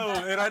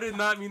 no, and I did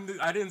not mean.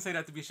 I didn't say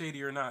that to be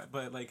shady or not,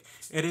 but like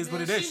it is what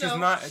Yeah, it is. she She's know.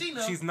 not. She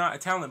know. She's not a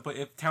talent. But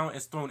if talent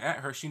is thrown at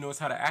her, she knows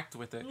how to act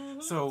with it.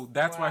 So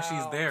that's why she's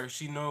Wow. there.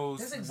 She knows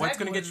That's what's exactly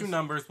gonna what get it you is.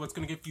 numbers, what's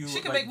gonna get you She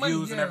can like make money,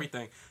 views and yeah.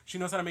 everything. She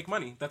knows how to make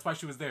money. That's why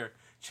she was there.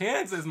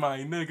 Chance is my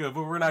nigga,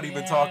 but we're not even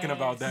Yes. talking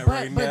about that But,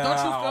 right but now.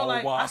 don't you feel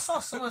like Wow. I saw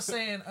someone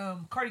saying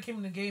Cardi came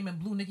in the game and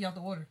blew Nicki out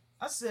the water?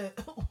 I said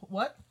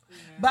what?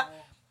 But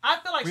I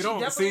feel like We she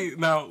don't definitely. see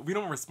now. We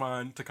don't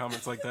respond to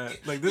comments like that.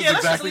 Like this Yeah, is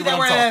let's just exactly leave what that I'm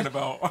where it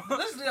talking about.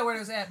 Let's do that where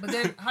it's at. But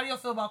then, how do y'all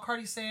feel about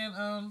Cardi saying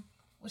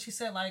what she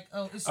said, like,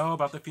 it's Oh,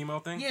 about the female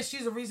thing? yeah,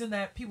 she's the reason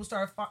that people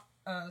started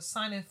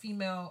signing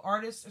female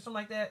artists or something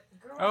like that.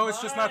 Oh,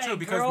 it's just not true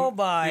because girl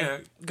bye, yeah,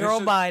 it's girl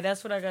just- bye.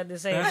 That's what I got to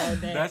say That's,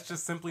 about that. that's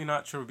just simply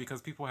not true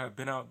because people have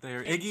been out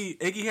there.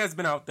 Iggy has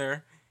been out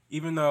there,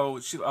 even though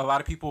a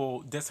lot of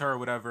people diss her or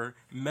whatever.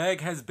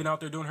 Meg has been out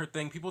there doing her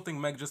thing. People think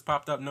Meg just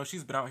popped up. No,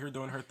 she's been out here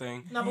doing her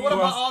thing. No, but what Who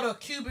about else? all the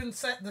Cuban,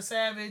 the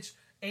Savage,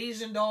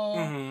 Asian Doll,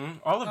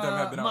 All of them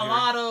have been out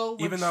Mulatto?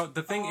 here. Even though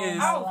the thing is,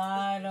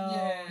 Mulatto.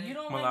 Yeah. You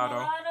don't Mulatto.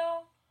 like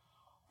Mulatto?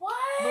 What?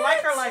 But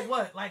like her, like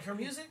what? Like her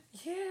music?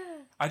 Yeah.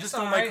 I just It's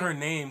don't like alright. her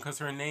name because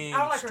her name I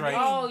don't like her strikes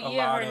name. Oh a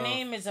yeah, lot her of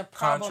name is a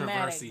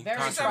controversy. problematic.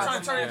 Very She's trying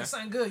to turn it Yeah. into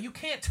something good. You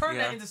can't turn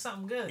that Yeah. into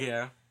something good.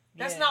 Yeah.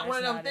 That's Yeah, not one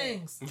of them not it.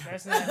 things.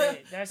 That's not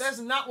it. That's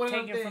not one of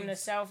them taken from the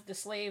things. South, the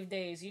slave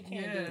days. You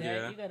can't do Yeah. that.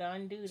 Yeah. You gotta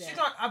undo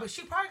that. But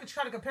she probably could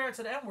try to compare it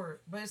to the N word,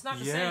 but it's not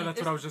the same. Yeah, that's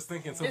It's- what I was just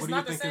thinking. So it's what do you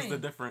not the think is the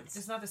same. difference?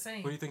 It's not the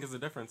same. What do you think is the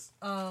difference?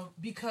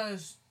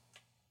 Because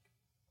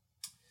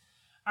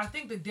I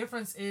think the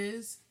difference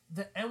is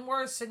the N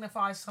word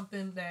signifies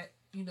something that,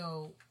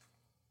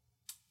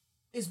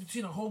 is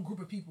between a whole group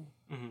of people,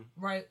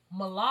 right?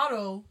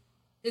 Mulatto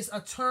is a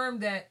term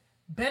that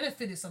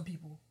benefited some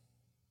people.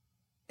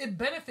 It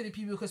benefited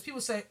people because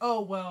people say,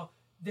 oh, well,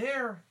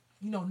 they're,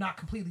 not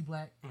completely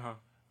black. Uh-huh.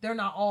 They're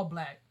not all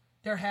black.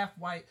 They're half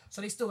white.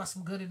 So they still got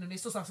some good in them. They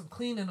still got some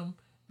clean in them.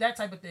 That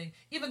type of thing.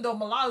 Even though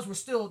mulattoes were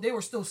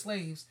still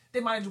slaves. They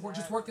might have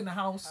just worked in the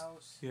house.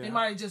 Yeah. They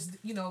might have just,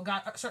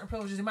 got certain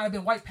privileges. They might have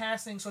been white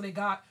passing. So they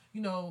got,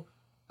 a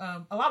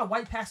lot of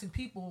white passing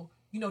people,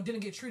 didn't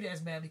get treated as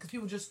badly. Because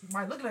people just,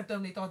 by looking at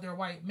them, they thought they were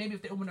white. Maybe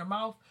if they opened their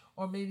mouth.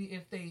 Or maybe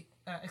if they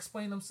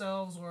explained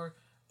themselves or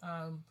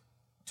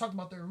talked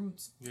about their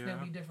roots. Yeah.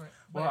 That'd be different.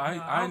 Well, But, I don't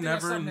think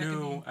that's never something that can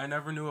knew. be- I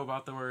never knew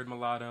about the word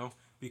mulatto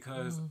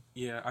because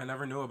I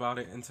never knew about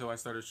it until I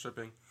started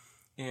stripping.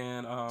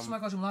 And Somebody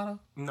called you mulatto?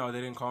 no,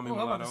 they didn't call me Oh, I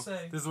was about mulatto. to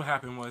say. This is what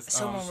happened was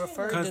Someone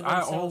referred to because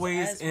themselves I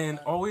always as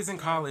mulatto. always in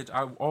college,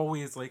 I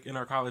always like in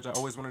our college, I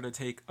always wanted to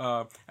take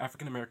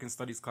African American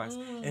studies class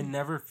and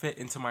never fit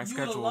into my would've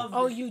schedule. loved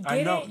Oh, you didn't?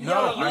 I know.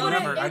 No, you I would've-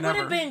 never. I It would never.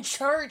 have been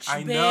church,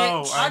 I bitch.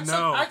 know. I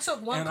know. I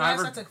took one And class.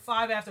 I I took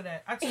 5 after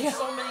that. I took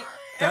so many.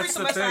 Every That's the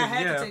semester thing, I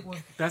had yeah. to take one.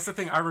 That's the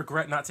thing. I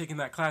regret not taking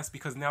that class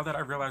because now that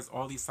I realize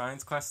all these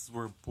science classes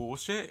were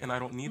bullshit and I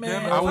don't need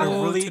Man, them, I would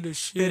Bull really to the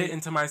fit it shit.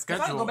 into my I could go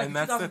schedule, back and to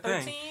that's the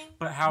thing. 2013,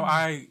 But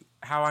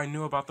how I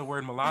knew about the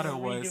word mulatto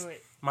was Redo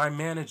it. my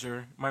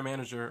manager,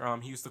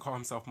 he used to call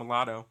himself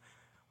mulatto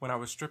when I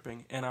was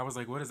stripping, and I was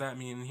like, what does that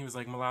mean? And he was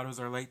like, mulattoes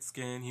are light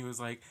skinned. He was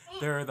like,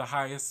 they're the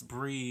highest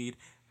breed.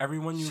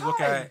 Everyone you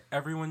look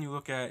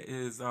at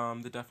is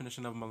the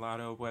definition of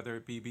mulatto, whether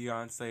it be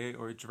Beyonce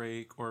or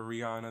Drake or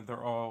Rihanna.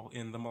 They're all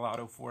in the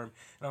mulatto form,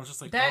 and I was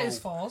just like, That oh. is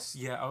false.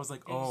 Yeah, I was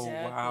like, oh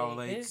Exactly. wow,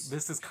 like This-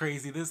 this is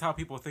crazy. This is how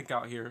people think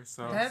out here.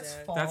 So That's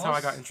false. that's how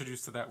I got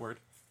introduced to that word.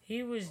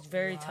 He was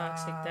very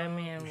toxic. That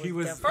man was. He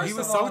was definitely- he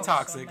was First of so all,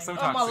 toxic, so A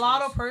toxic.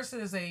 mulatto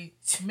person is a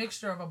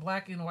mixture of a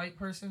black and white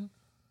person.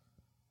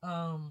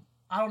 I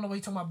don't know what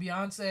you're talking about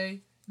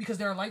Beyonce, because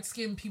there are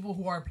light-skinned people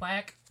who are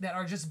black that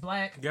are just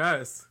black.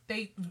 Yes.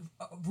 They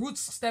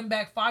roots stem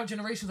back 5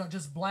 generations are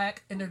just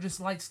black and they're just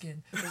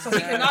light-skinned. So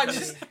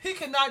he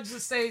cannot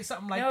just say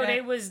something like No,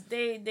 that.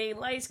 they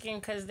light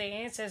skinned because their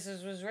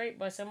ancestors was raped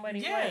by somebody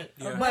Yeah, white.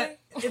 Yeah. but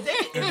if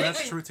they,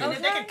 that's true, too. And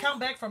if they can count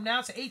back from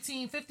now to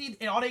 1850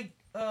 and all they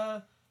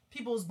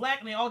people is black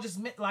and they all just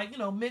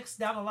mixed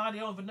down the line, they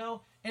don't even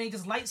know, and they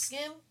just light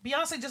skinned.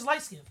 Beyonce just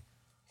light skinned.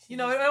 It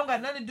don't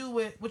got nothing to do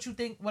with what you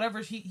think, whatever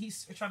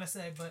he's trying to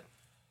say, but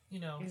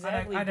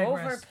Exactly. I Both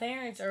digress. her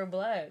parents are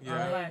black.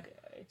 Yeah. Like,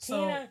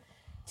 So-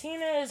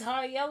 Tina is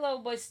hot yellow,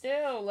 but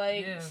still,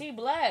 like, Yeah. she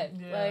black.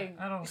 Yeah, Like,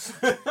 I don't.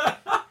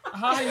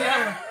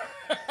 Yellow.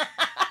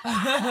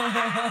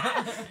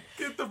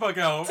 Get the fuck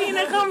out.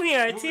 Tina, come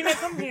here. Tina,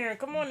 come here.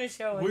 Come on the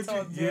show and Would you-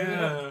 talk.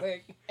 yeah.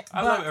 Like,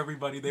 I love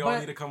everybody. They all but-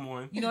 need to come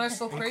on. That's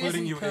so crazy.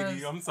 Including you, 'cause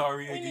Iggy. I'm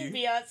sorry, we need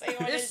Iggy. Beyonce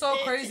on It's this so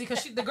bitch. crazy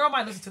because the girl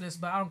might listen to this,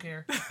 but I don't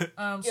care.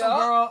 Some Yo,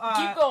 girl,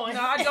 keep going.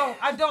 No,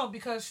 I don't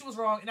because she was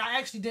wrong, and I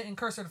actually didn't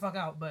curse her the fuck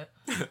out. But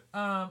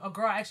a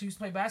girl I actually used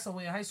to play basketball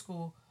with in high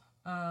school.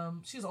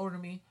 She was older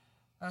than me.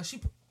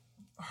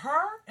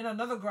 Her and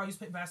another girl I used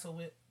to play basketball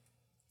with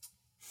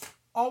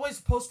always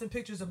posting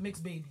pictures of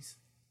mixed babies,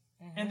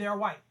 and they're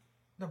white.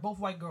 They're both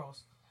white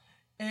girls,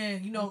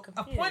 and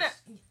a point at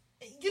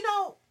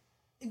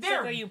Like,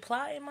 are you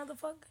plotting,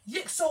 motherfucker?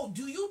 Yeah, so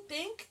do you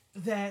think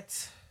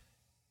that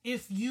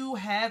if you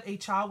have a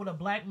child with a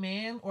black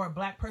man or a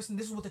black person,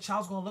 this is what the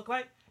child's going to look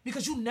like?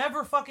 Because you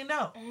never fucking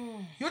know.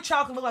 Your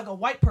child can look like a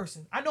white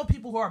person. I know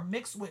people who are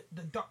mixed with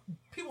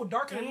people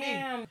darker than me.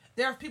 Damn.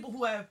 There are people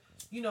who have,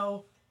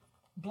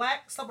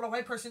 black stuff with a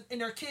white person, and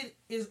their kid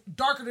is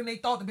darker than they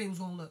thought the baby was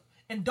going to look,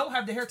 and don't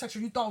have the hair texture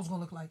you thought it was going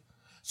to look like.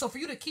 So for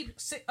you to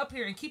sit up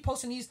here and keep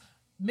posting these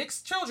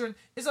mixed children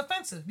is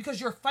offensive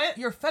because you're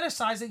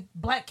fetishizing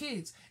black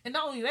kids. And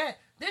not only that,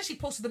 then she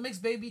posted the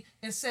mixed baby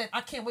and said,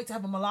 I can't wait to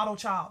have a mulatto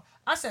child.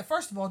 I said,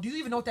 first of all, do you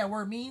even know what that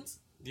word means?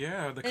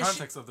 Yeah, the And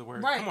context of the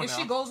word. Right, Come on and now.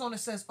 she goes on and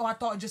says, I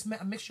thought it just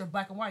meant a mixture of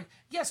black and white.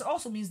 Yes, it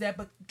also means that,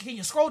 but can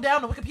you scroll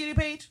down the Wikipedia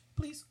page,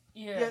 please?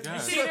 Yeah. Yeah.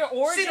 See the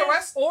origin? See the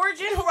rest?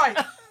 Origin? Right.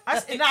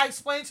 And I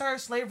explained to her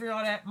slavery and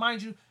all that.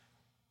 Mind you,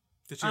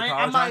 Did she I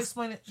apologize? might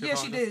explain it. Yeah,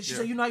 she apologized? did. She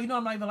said, I'm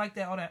not even like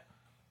that, all that.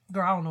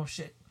 Girl, I don't know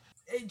shit.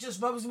 It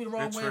just rubs me the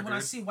wrong It's way when I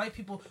triggered. see white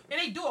people. And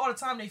they do it all the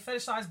time. They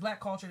fetishize black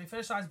culture. They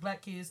fetishize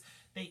black kids.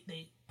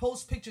 They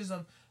post pictures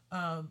of,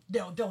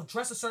 they'll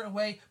dress a certain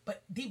way,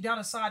 but deep down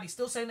inside, they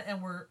still saying the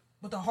N-word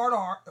with a hard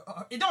R.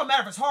 It don't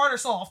matter if it's hard or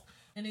soft.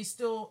 And they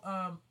still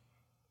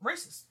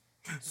racist.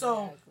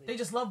 So they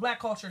just love black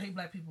culture, hate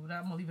black people. I'm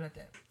going to leave it at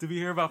that. Did we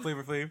hear about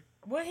Flavor Flav?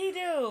 What'd he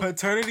do?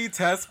 Paternity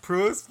test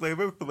proves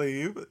Flavor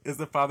Flav is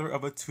the father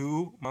of a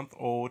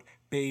 2-month-old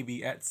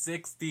baby at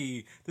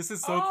 60. This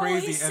is so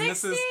crazy. He's And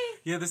 60?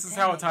 this is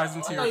how it ties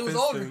into I your thought he was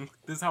older. fisting.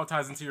 This is how it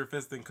ties into your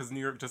fisting because New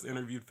York just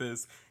interviewed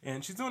Fizz.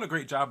 And she's doing a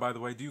great job, by the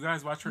way. Do you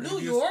guys watch her New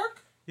interviews?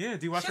 York? Yeah,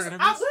 do you watch her I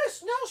interviews?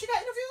 wish. No, she got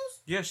interviews?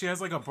 Yeah, she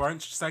has like a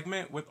brunch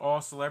segment with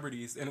all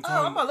celebrities. And it's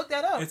Oh, I'm going to look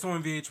that up. It's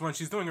on VH1.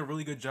 She's doing a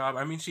really good job.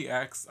 I mean, she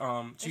acts,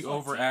 she It's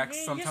on overacts TV?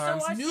 You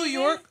sometimes. still watch New TV?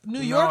 York No,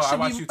 should I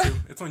watch be... YouTube.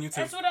 It's on YouTube.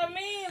 That's what I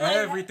mean. Like,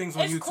 Everything's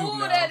on it's YouTube cool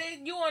now. that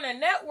you on a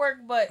network,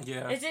 but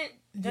Yeah.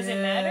 does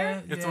it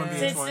matter? It's on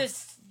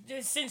Since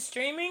VH1. since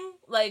streaming,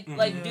 like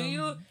do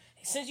you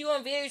since you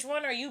on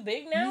VH1, are you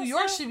big now? New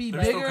York still? should be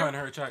They're still bigger. cutting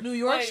her a check. New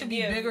York Like, should be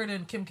yeah. bigger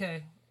than Kim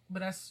K. But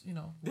that's,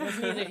 That's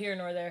neither here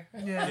nor there.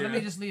 yeah, let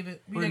me just leave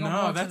it. We But ain't gonna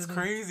go no, into that's the-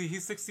 crazy.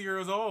 He's 60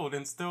 years old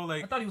and still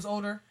like, I thought he was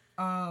older.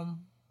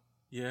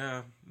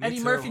 yeah. me Eddie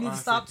too, Murphy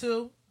needs to honestly. stop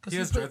too. He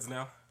has dreads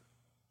now.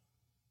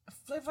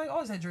 Flavor Flav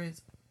always had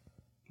dreads.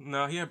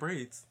 No, he had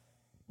braids.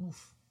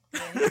 Oof. Yeah,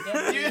 he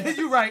definitely-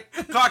 You right.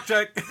 Clock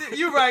check.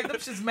 You right. Them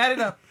shit's matted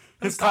up.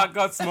 His cock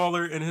got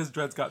smaller and his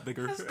dreads got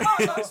bigger.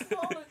 oh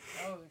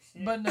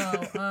shit. But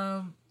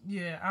no,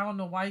 yeah, I don't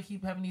know why he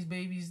keep having these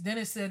babies. Then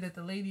it said that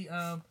the lady,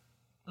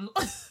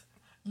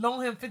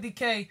 loan him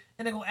 $50K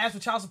and they're gonna ask for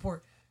child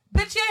support.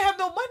 Bitch, you ain't have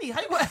no money.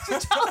 How you gonna ask for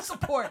child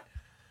support?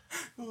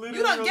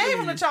 You done gave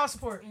him the child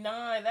support.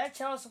 Nah, that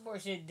child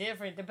support shit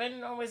different.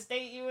 Depending on what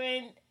state you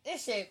in,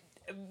 this shit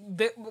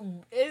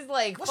is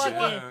like What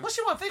fucking.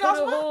 she want? $50 put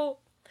a a month? whole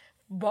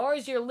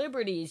bars your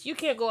liberties. You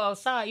can't go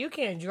outside. You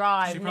can't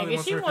drive, She probably nigga.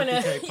 wants She her wanna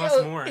 50K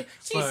plus more,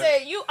 She but-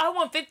 said, I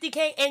want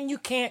 $50K and you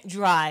can't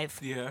drive.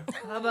 Yeah.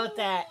 How about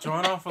that?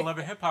 John off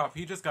 11 Hip Hop,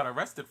 he just got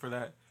arrested for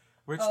that.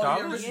 Rich Oh, yeah,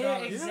 Dollars? Rich Yeah,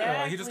 Dollars.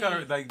 exactly. He just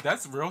got, like,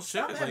 that's real shit.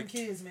 Stop having Like,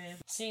 kids, man.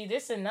 See,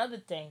 this is another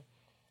thing.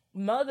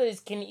 Mothers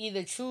can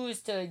either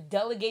choose to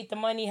delegate the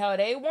money how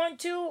they want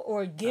to,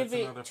 or give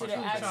That's another it to the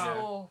fucking thing.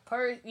 actual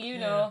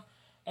know.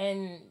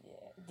 And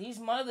these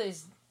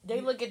mothers,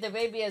 they look at the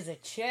baby as a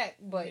check,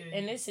 but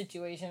in this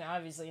situation,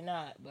 obviously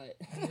not. But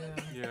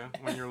yeah,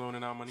 when you're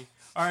loaning out money.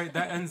 All right,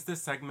 that ends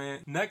this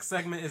segment. Next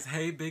segment is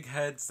Hey Big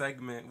Head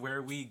segment,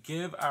 where we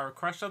give our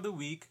crush of the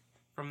week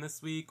from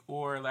this week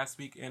or last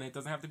week, and it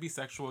doesn't have to be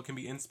sexual. It can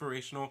be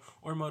inspirational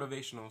or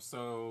motivational.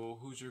 So,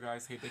 who's your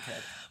guys' Hey Big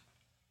Head?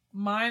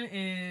 Mine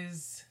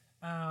is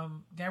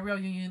Gabrielle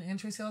Union and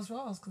Tracee Ellis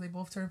Ross because they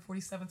both turned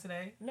 47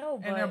 today. no,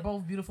 but And they're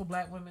both beautiful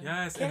black women.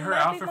 Yes, Can and her my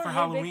outfit people for get Big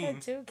Head Halloween.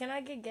 too? Can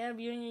I get Gab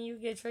Union? You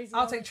get Tracee?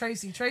 I'll take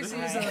Tracee. Tracee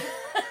is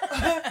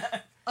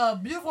a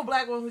beautiful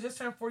black woman who just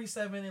turned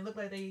 47 and look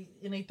like they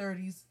in their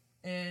 30s.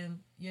 And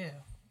yeah,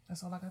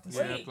 that's all I got to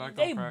say. Yeah, Wait, black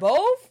they don't crack.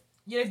 both?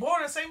 Yeah, they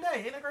born the same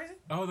day. Ain't that crazy?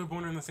 Oh, they're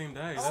born on the same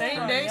day. Same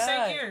Oh my day, same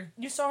God. year.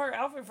 You saw her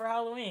outfit for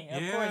Halloween.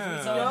 Of Yeah. course,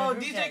 we saw Yo, it in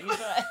the group DJ chat. You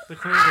saw it. The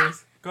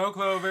Clovers. Go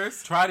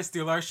Clovers. Try to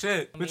steal our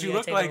shit. But you you gotta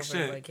look take like over,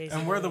 shit. like Casey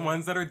And we're the Williams.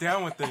 ones that are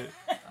down with it.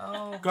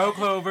 Oh, Go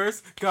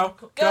Clovers. Go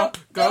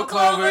Go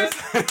Clovers.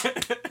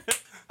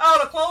 oh,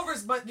 the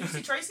Clovers. But did you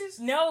see Tracee's?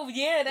 No,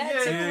 yeah, that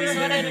Yeah, too. yeah, We saw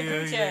that in the yeah,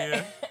 group yeah,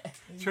 chat.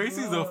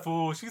 Tracy's a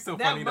fool. She's so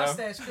That funny though.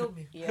 mustache killed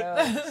me.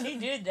 Yo, she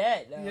did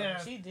that though. Yeah.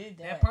 She did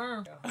That that.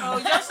 perm. Oh,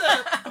 yes,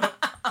 sir.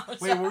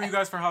 Wait, what were you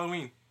guys for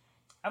Halloween?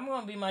 I'm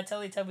gonna be my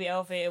Teletubby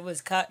outfit. It was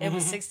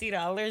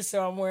 $60,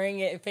 so I'm wearing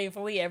it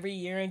faithfully every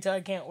year until I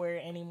can't wear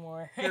it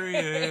anymore.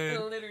 Period.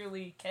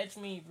 Literally, catch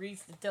me,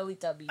 Reese the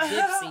Teletubby,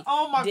 Dipsy.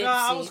 Oh my Dipsy,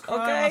 God, I was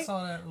crying. okay? I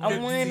saw that.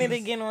 I'm wearing it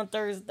again on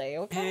Thursday.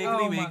 Okay,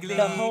 Oh my Wiggly.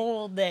 God. the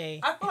whole day.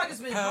 I feel like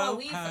it's been Pow,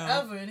 Halloween pow.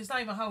 forever, and it's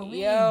not even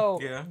Halloween. Yo,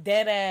 Yeah.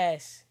 dead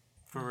ass.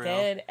 For real.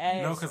 Dead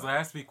ass. No, because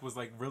last week was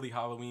like really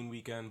Halloween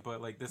weekend, but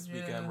like this Yeah.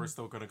 weekend we're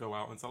still gonna go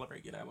out and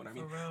celebrate. You know what I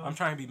mean? For real. I'm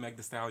trying to be Meg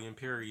Thee Stallion.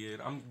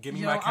 Period. Give me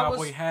Yo, my I cowboy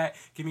was- hat.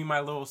 Give me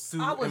my little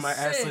suit I was and my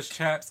assless sick.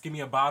 chaps. Give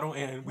me a bottle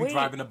and we Wait.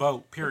 driving a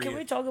boat. Period. Can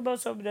we talk about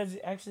something that's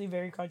actually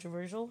very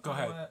controversial? Go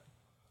ahead. But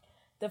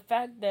The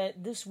fact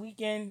that this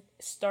weekend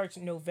starts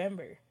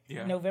November.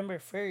 Yeah. November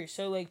 1st.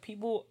 So, like,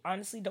 people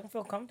honestly don't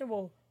feel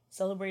comfortable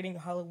celebrating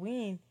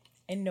Halloween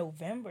in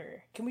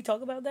November. Can we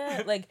talk about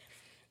that?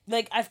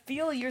 Like, I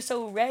feel you're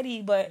so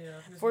ready, but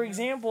for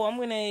example, I'm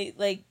gonna,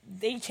 like,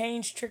 they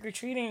changed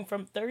trick-or-treating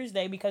from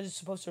Thursday because it's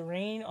supposed to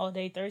rain all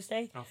day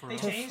Thursday Oh, for They real.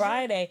 to changed it?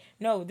 Friday.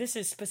 No, this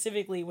is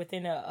specifically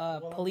within a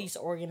police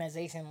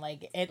organization,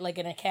 like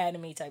an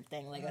academy type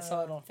thing. Like, I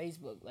saw it on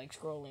Facebook, like,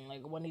 scrolling.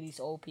 Like, one of these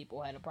old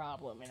people had a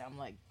problem, and I'm,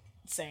 like,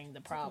 saying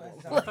the problem.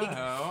 What the Like,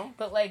 hell?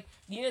 but, like,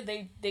 yeah,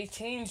 they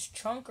changed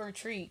trunk or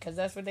treat because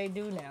that's what they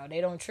do now.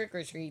 They don't trick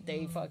or treat.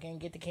 They fucking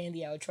get the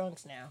candy out of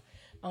trunks now.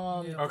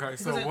 Okay,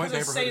 so what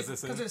neighborhood is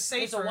this in? Because it's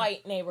safer. It's a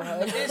white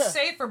neighborhood. It's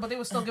safer, but they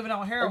were still giving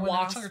out heroin in a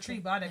wasp. trunk or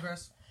treat. But I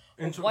digress.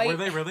 white- Were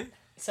they really?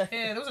 So,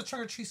 Yeah, there was a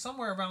trunk or treat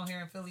somewhere around here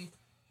in Philly.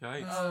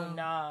 Yikes. oh,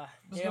 nah. It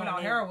was They giving don't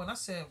out need- heroin. I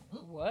said,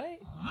 What?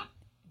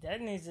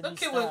 That needs to the be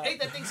kid stopped. ate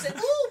that thing. Said,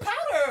 "Ooh,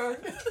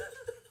 powder!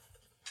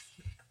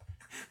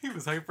 He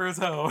was hyper as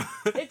hell.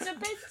 It's a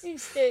pixie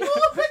stick.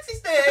 Ooh, pixie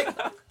stick!"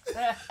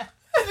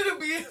 And it'll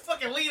be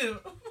fucking leaning.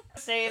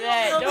 Say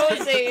that.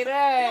 Don't say It'll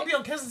that. be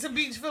on Kensington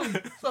Beach,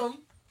 Philly. So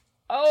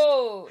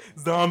Oh,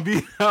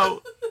 Zombie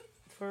out.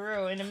 for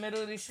real, in the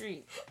middle of the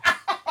street.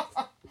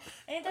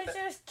 Ain't that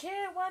just kid,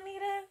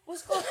 Juanita?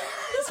 What's going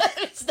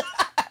on? Stop.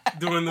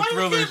 Doing the Why you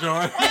thriller, can't-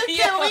 John. why you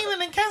can't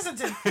lean in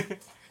Kensington?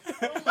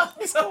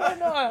 What's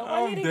going on?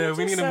 I'm Juanita, dead. get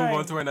We your need to move son.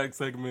 on to our next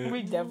segment.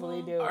 We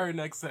definitely do. Our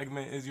next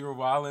segment is your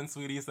wildin'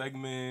 sweetie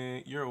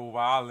segment. You're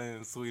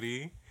wildin',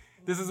 sweetie.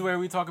 This is where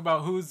we talk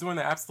about who's doing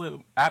the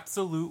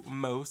absolute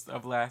most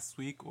of last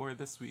week or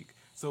this week.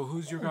 So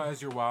who's your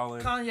guys? Your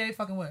wildin'? Kanye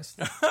fucking West.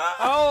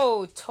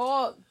 Oh,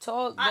 talk,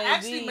 baby. I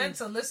actually meant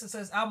to listen to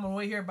this album on the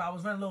way here, but I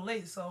was running a little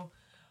late, so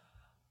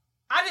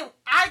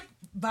I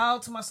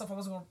vowed to myself I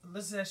wasn't gonna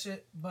listen to that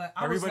shit. But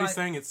I Everybody's was like,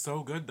 saying it's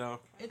so good though.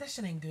 hey, that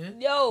shit ain't good.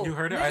 Yo, You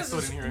heard it? I still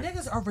didn't hear it.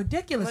 Niggas are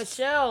ridiculous.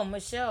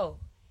 Michelle.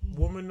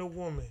 Woman to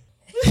woman.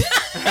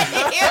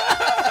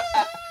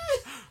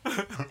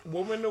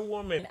 Woman to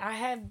woman. I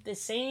have the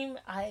same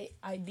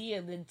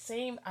idea,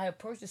 I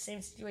approach the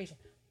same situation.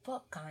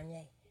 Fuck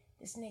Kanye.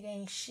 This nigga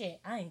ain't shit.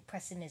 I ain't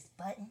pressing this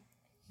button.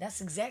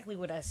 That's exactly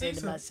what I said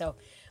to myself.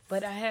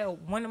 But I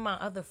had one of my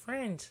other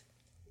friends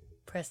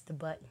press the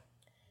button.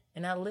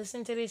 And I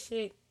listened to this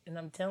shit, and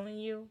I'm telling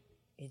you,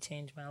 it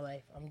changed my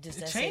life.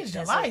 changed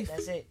your That's life?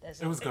 That's it.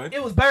 It was good.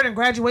 It was better than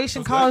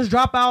graduation, Was college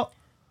dropout.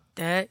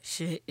 That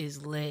shit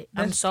is lit.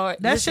 I'm sorry.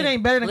 That Listen, shit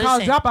ain't better than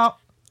listen. College Dropout.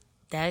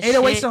 That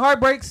 808s shit, and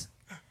Heartbreaks.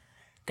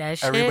 that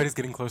shit Everybody's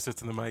getting closer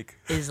to the mic.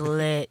 is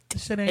lit.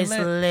 Shit ain't It's lit.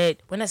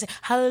 lit. When I say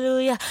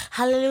hallelujah,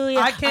 hallelujah,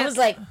 I I can't- was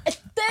like, I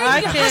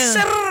thank can't-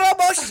 you.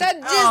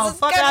 Oh,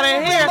 fuck out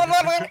of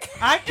here.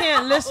 I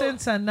can't listen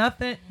to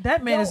nothing.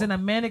 That man is in a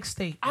manic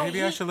state.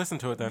 Maybe I should listen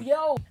to it then.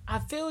 Yo, I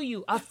feel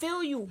you.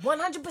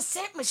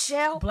 100%,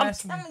 Michelle.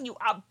 Blasphemy. I'm telling you,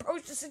 I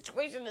approach the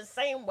situation the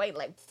same way.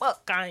 Like,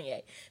 fuck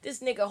Kanye. This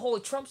nigga whole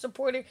Trump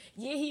supporter.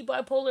 Yeah, he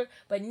bipolar,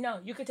 but no,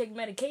 you can take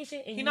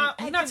medication and He not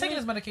taking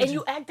his medication. And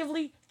you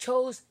actively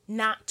chose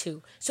not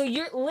to. So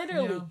you're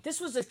literally, Yeah. this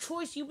was a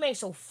choice you made.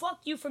 So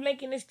fuck you for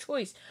making this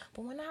choice.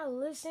 But when I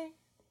listen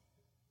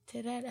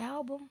to that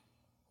album,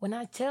 when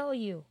I tell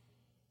you,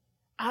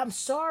 I'm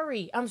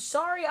sorry. I'm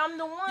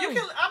the one. You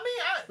can.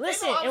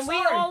 Listen, I'm and we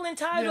sorry. all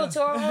entitled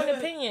to our own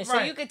opinion. So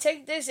Right. you could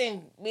take this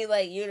and be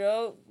like,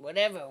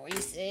 whatever we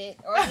said,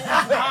 or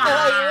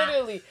like,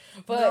 literally.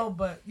 But No,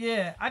 but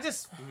yeah, I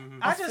just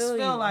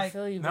feel like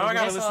feel you, Now I baby.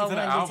 gotta That's all listen to the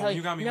wanted album. tell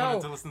You got me no,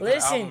 wanting to listen to the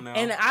listen, album now.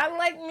 and I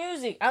like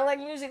music. I like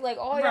music like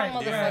all y'all Right,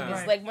 motherfuckers.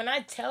 right. Like when I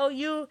tell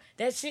you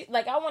that shit,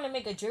 like I want to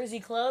make a Jersey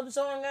Club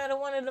song out of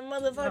one of the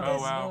motherfuckers.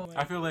 Oh wow!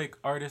 I feel like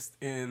artists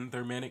in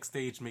their manic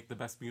stage make the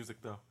best music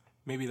though.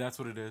 Maybe that's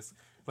what it is.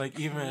 Like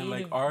even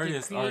like Creative-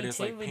 artists, the like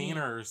creativity.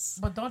 painters.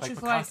 But don't like you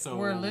feel like Picasso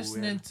we're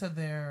listening and- to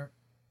their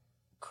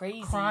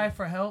Crazy cry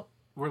for help?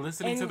 We're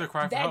listening to And their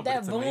cry for that- help. but that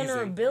it's amazing.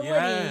 vulnerability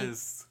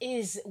Yes.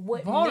 is what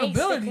makes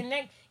Vulnerability. the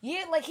connect.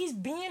 Yeah, like he's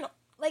being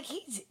like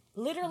he's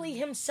literally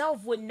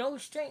himself with no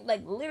strength.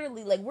 Like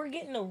literally, like we're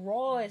getting the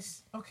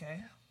rawest.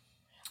 Okay.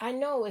 I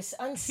know it's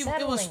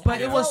unsettling. It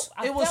was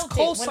I felt it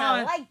co-signed. when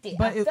I liked it.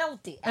 But I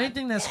felt it.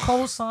 Anything that's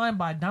co-signed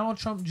by Donald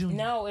Trump Jr.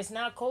 No, it's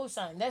not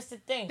co-signed. That's the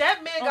thing.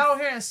 That man got on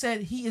here and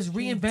said he is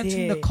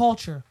reinventing the did.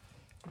 culture.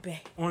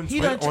 On, He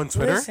Twitter, done- on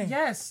Twitter? Listen.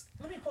 Yes.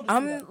 Let me pull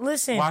this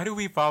Listen Why do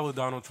we follow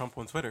Donald Trump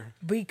on Twitter?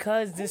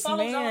 because this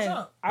follows Donald man.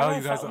 Trump? I Oh,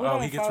 don't you guys- we oh,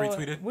 don't he gets follow-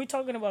 retweeted? We're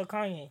talking about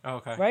Kanye, Oh,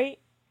 okay. right?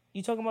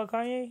 You talking about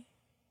Kanye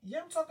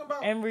Yeah, I'm talking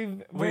about. and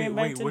Wait, reinventing what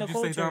the did you say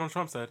culture? Donald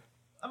Trump said?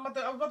 I'm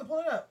about to pull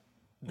it up.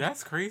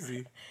 That's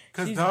crazy.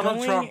 Because She's Donald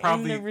going Trump in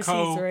probably the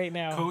receipts right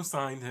now.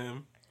 co-signed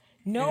him.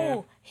 No,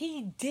 Yeah.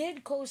 he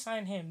did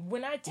co-sign him.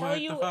 When I tell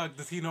What you, the fuck?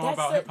 Does he know that's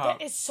about the- hip hop?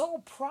 that is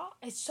so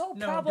it's so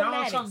No, problematic.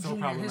 Donald Trump So Jr.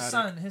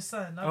 problematic. His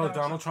son. not Oh,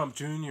 Donald Trump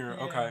Jr. Yeah.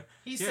 Okay.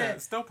 He yeah, said,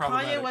 it's still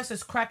problematic. Kanye West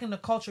is cracking the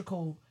culture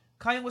code.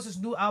 Kanye West's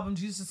new album,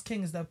 Jesus is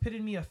King, is the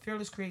epitome of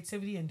fearless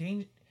creativity and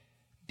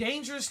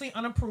dangerously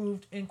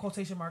unapproved, in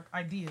quotation mark,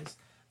 ideas.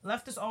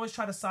 Leftists always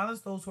try to silence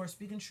those who are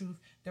speaking truth.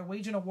 They're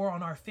waging a war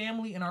on our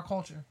family and our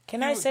culture.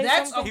 Can I say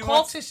That's something? a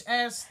cultish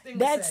ass thing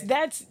to say.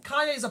 That's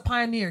Kanye's a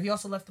pioneer. He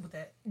also left it with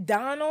that.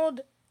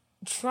 Donald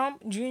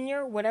Trump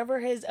Jr., whatever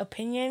his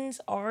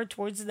opinions are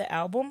towards the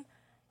album,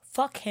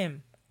 fuck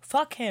him.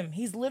 Fuck him.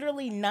 He's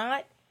literally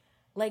not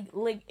like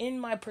in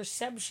my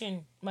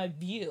perception, my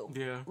view.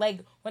 Yeah.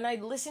 Like when I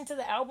listened to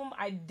the album,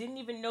 I didn't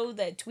even know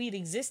that tweet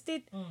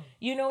existed.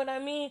 You know what I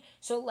mean?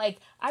 So like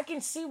I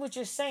can see what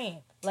you're saying.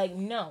 Like,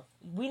 no,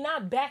 we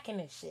not backing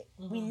this shit.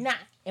 We not.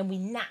 And we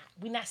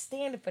not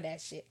standing for that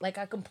shit. Like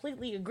I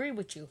completely agree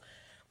with you.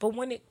 But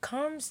when it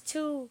comes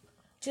to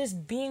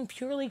just being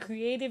purely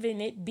creative and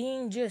it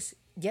being just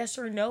yes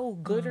or no,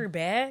 good or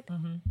bad,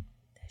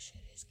 that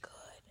shit is good.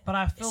 But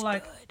I feel It's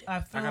like good.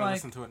 I gotta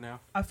listen to it now.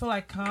 I feel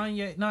like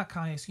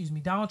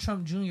Donald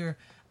Trump Jr.,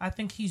 I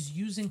think he's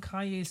using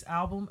Kanye's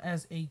album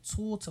as a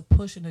tool to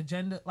push an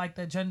agenda, like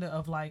the agenda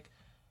of like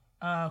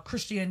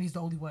Christianity's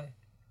the only way.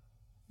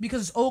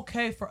 Because it's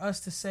okay for us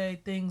to say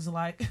things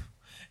like,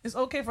 it's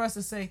okay for us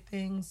to say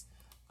things,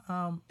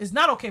 it's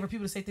not okay for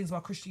people to say things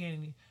about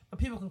Christianity, but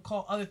people can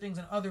call other things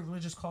in other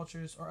religious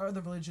cultures or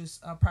other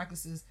religious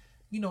practices,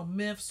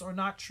 myths or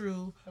not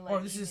true, Like or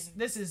this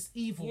is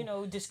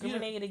evil.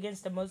 Discriminate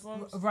against the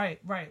Muslims. Right.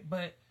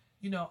 But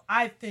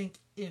I think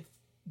if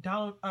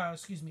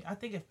I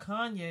think if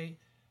Kanye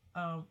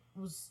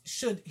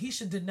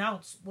should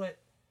denounce what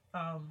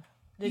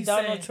The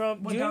Donald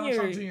Trump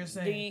Jr.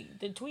 saying.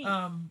 The tweet.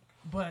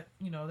 But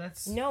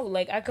that's No,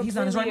 like I He's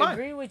on his completely right mind.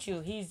 agree with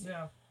you. He's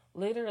yeah.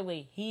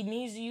 literally he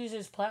needs to use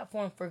his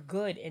platform for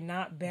good and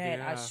not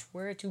bad. I Yeah.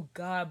 swear to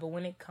God. But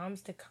when it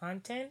comes to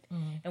content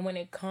and when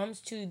it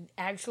comes to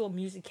actual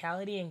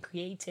musicality and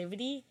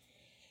creativity,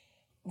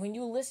 when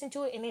you listen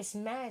to it and it's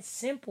mad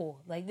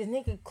simple, like the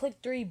nigga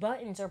clicked 3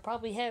 buttons or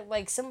probably had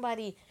like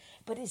somebody,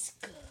 but it's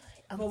good.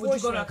 But would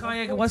you go to a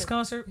Kanye West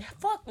concert?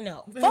 Fuck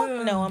no. Fuck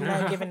no. I'm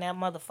not giving that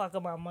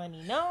motherfucker my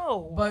money.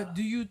 No. But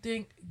do you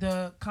think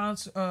the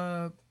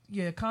concert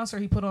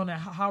he put on at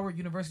Howard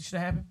University should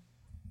have happened?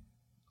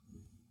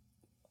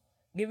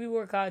 Give me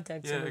more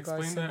context. Yeah, in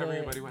regards explain to to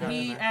everybody what happened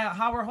He there. at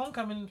Howard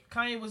homecoming,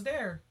 Kanye was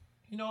there.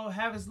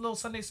 Have his little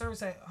Sunday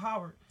service at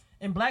Howard,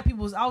 and black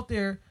people was out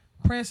there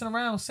prancing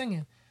around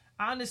singing.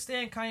 I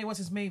understand Kanye West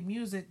has made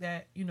music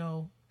that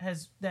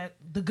has that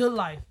the good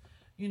life,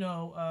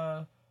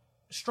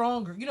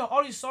 stronger.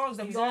 All these songs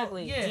that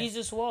exactly. we all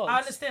Jesus was. I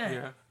understand.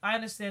 Yeah. I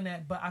understand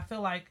that, but I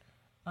feel like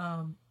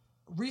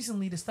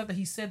recently the stuff that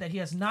he said that he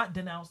has not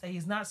denounced, that he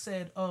has not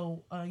said, I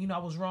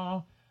was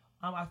wrong.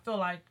 I feel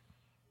like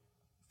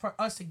for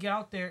us to get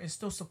out there and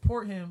still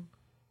support him.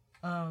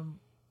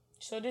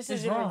 So this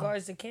is in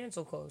regards to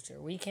cancel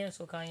culture. We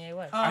cancel Kanye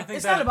West. I think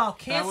it's not about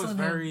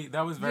canceling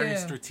that was very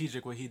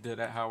strategic what he did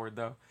at Howard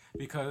though,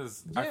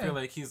 because I feel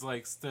like he's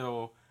like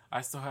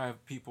I still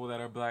have people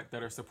that are black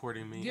that are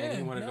supporting me, and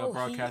he wanted to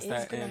broadcast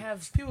that. And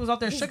people out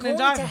there he's shaking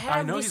going and to jiving.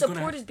 have these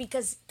supporters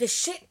because the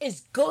shit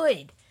is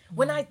good.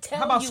 When I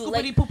tell you,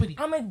 like,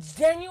 I'm gonna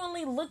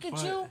genuinely look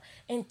at you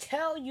and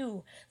tell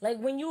you, like,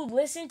 when you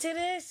listen to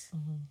this,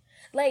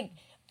 like,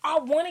 I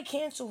want to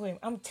cancel him.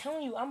 I'm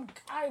telling you,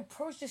 I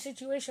approach the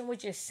situation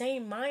with your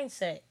same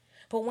mindset.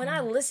 But when I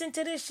listen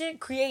to this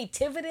shit,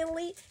 creativity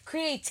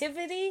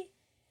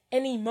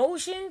and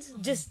emotions,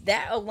 just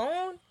that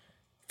alone,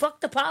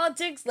 fuck the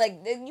politics. Like,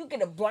 you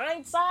get a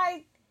blind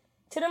side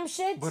to them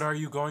shits. But are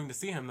you going to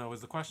see him though?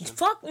 Is the question.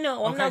 Fuck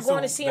no, I'm not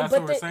going to see him.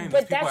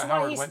 But that's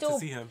why he's still.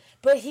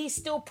 But he's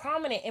still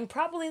prominent, and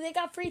probably they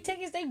got free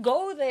tickets. They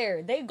go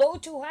there. They go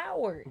to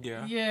Howard.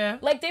 Yeah.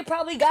 Like they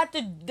probably got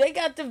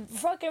the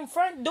fucking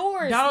front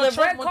doors, the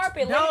red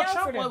carpet laid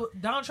out for them.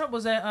 Donald Trump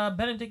was at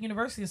Benedict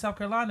University in South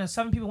Carolina.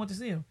 7 people went to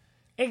see him.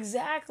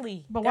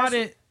 Exactly. But why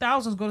did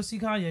thousands go to see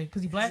Kanye?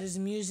 Because he black? His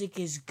music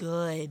is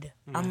good.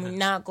 I'm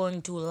not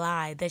going to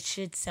lie. That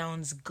shit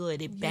sounds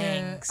good. It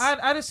bangs. I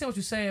understand what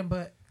you're saying,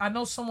 but I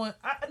know someone.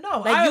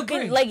 I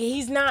agree. Like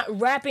he's not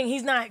rapping.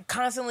 He's not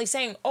constantly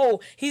saying,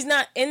 "Oh, he's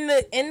not in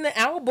the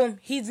album."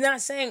 He's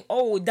not saying,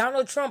 "Oh,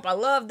 Donald Trump. I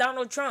love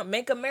Donald Trump.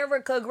 Make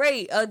America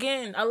great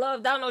again. I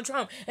love Donald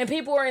Trump." And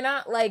people are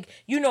not like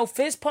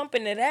fist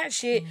pumping to that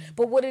shit.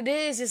 But what it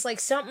is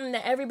like something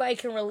that everybody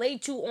can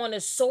relate to on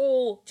a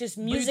soul, just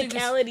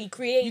musicality,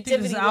 creativity. You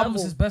think this album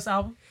is his best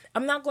album?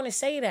 I'm not going to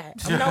say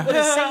that. I'm not going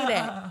to say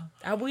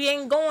that. We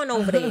ain't going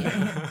over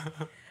there.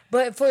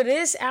 But for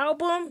this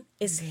album,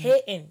 it's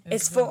hitting.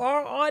 It's for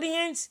our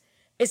audience.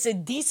 It's a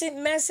decent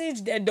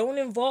message that don't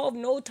involve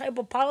no type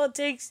of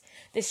politics.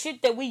 The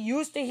shit that we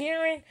used to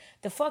hearing,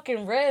 the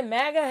fucking red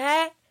MAGA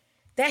hat,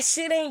 that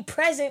shit ain't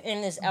present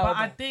in this album.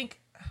 But I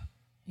think,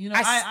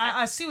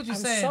 I see what you're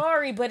saying. I'm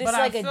sorry, but it's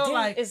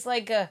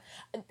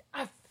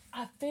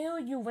I feel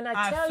you when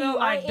I tell you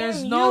like I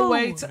there's am no you.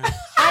 way to.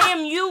 I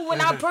am you when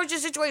I approach a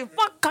situation.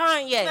 Fuck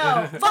Kanye.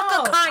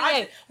 Fuck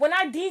Kanye. When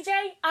I DJ,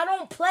 I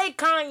don't play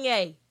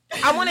Kanye.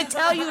 I want to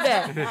tell you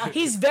that.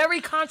 He's very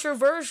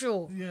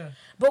controversial. Yeah.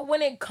 But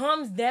when it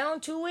comes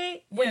down to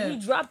it, when he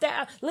dropped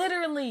that,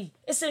 literally,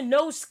 it's a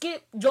no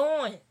skip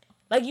joint.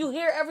 Like you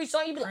hear every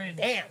song, you be like,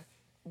 damn.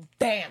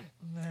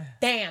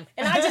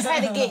 And I just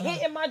had to get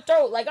hit in my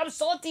throat. Like I'm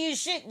salty as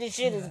shit. This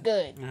shit is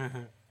good.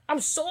 I'm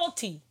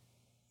salty.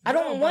 I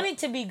don't want it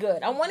to be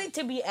good. I want it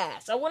to be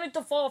ass. I want it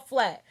to fall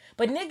flat.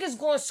 But niggas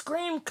gonna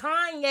scream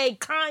Kanye,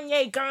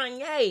 Kanye,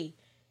 Kanye.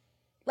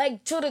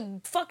 Like, till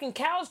the fucking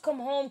cows come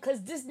home,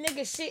 because this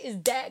nigga shit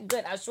is that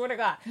good. I swear to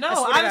God. No,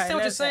 I understand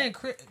what you're saying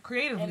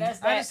creatively. I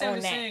understand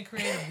what you're saying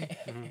creatively.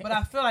 But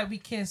I feel like we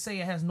can't say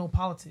it has no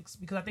politics,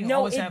 because I think it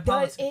always has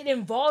politics. It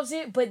involves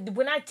it, but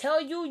when I tell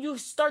you, you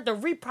start to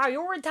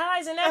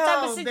reprioritize in that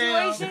type of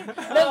situation.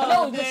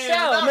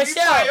 Michelle.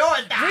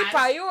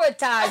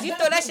 Reprioritize. You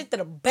throw that shit to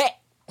the back.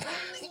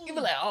 You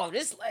be like, oh,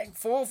 this like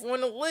 4th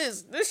on the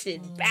list. This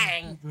shit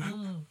bang.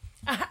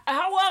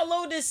 How will I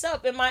load this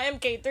up in my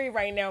MK3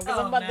 right now? Because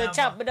I'm about to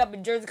chop it up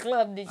in Jersey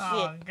Club this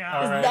shit.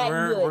 God. All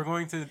right, we're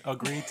going to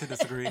agree to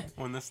disagree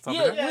on this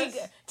topic. We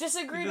just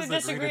agree to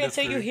disagree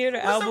until you hear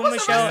the album,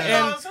 Michelle.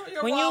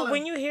 And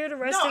when you hear the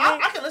rest of it,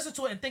 I can listen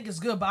to it and think it's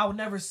good, but I would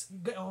never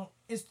get on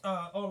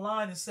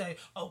online and say,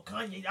 "Oh,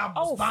 Kanye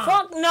album's bomb."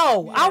 Fuck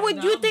no! Yeah, I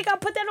would. You think I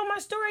put that on my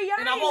story? Y'all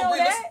ain't know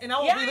that. And I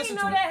won't re-listen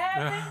to it. Y'all ain't know that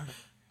happened.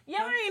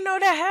 Y'all ain't know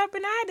that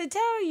happened. I had to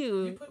tell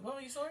you. You put what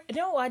on your story?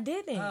 No, I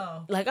didn't.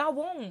 Oh. Like I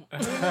won't.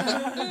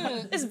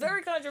 It's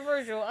very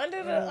controversial.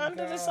 Under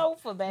the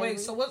sofa, baby. Wait,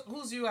 so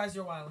who's you as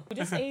your wild?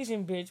 This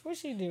Asian bitch, what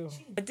she do?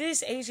 But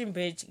this Asian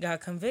bitch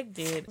got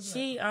convicted.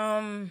 She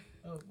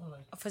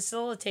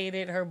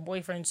facilitated her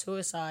boyfriend's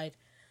suicide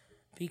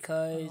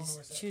because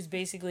she was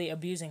basically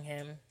abusing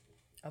him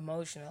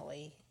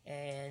emotionally.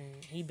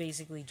 And he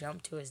basically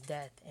jumped to his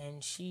death.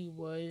 And she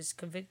was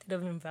convicted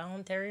of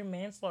involuntary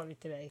manslaughter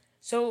today.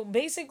 So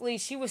basically,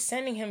 she was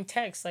sending him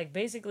texts, like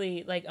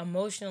basically, like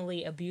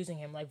emotionally abusing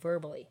him, like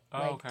verbally,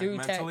 through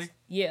mentally? text.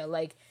 Yeah,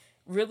 like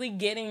really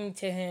getting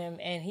to him.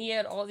 And he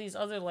had all these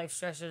other life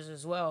stressors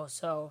as well.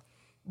 So,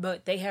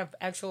 but they have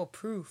actual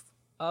proof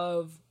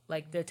of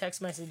like the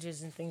text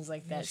messages and things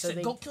like that. She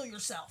said, go kill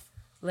yourself.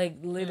 Like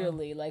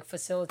literally, like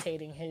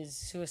facilitating his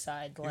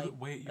suicide, like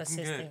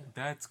assisting.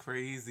 That's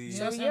crazy.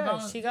 So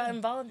she got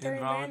involuntary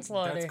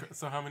manslaughter.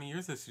 So how many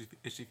years is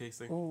she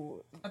facing?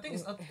 Ooh. I think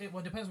it's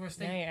it depends where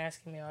state. Now you're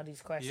asking me all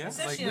these questions.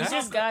 Yeah, we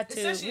just got to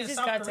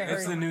her.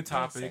 It's a new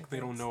topic. They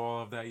don't know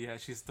all of that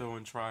yet. She's still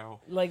in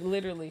trial. Like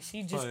literally,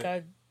 she just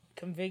got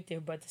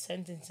convicted, but the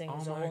sentencing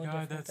was a whole different thing. Oh my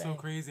god, that's so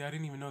crazy! I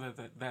didn't even know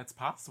that's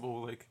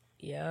possible. Like.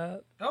 Yeah.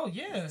 Oh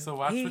yeah. So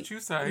watch what you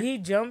say. He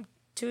jumped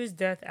to his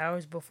death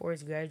hours before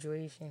his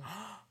graduation.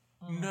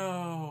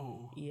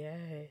 No.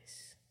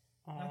 Yes.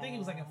 I think he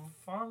was like in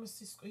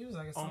pharmacy school. He was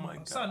like Oh my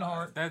god. something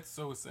hard. That's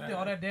so He sad. did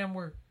all that damn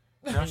work.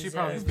 Now she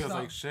probably Exactly. feels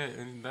like shit,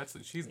 and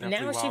she's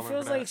definitely Now she wilding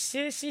feels for like that.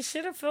 shit. She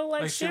should have felt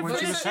like Like shit shit when for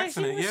she the was shit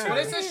texting it, yeah. But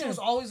they said saying. she was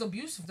always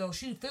abusive though.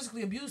 She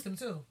physically abused him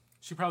too.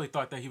 She probably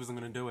thought that he wasn't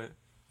gonna do it.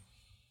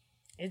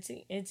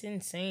 It's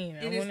insane.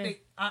 It is.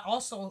 I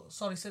also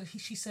saw they said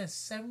she sent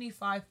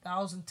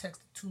 75,000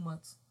 texts in 2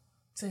 months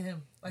to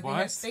him. Like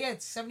What? they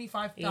had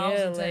 75,000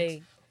 Yeah, texts.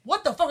 like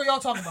What the fuck are y'all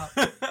talking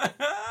about?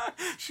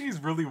 She's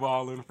really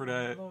wilding for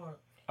that. Lord.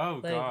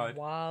 Oh like god.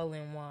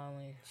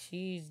 wildin'.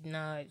 She's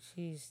not.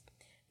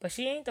 But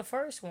she ain't the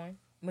first one.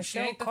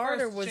 Michelle ain't the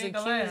Carter first, was she ain't the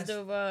accused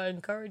last. of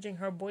encouraging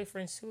her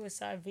boyfriend's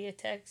suicide via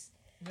text.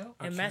 Yep. In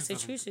Accused of-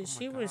 Massachusetts, oh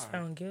she my was God.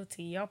 found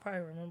guilty. Y'all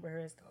probably remember her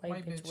as the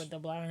white bitch bitch. with the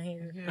blonde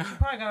hair. Yeah,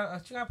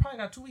 she probably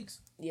got 2 weeks.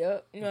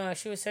 Yep. No,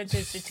 she was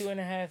sentenced to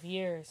 2.5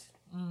 years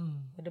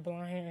with the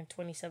blonde hair in She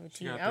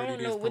 2017. got I 30 don't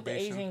days know what the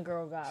probation. Asian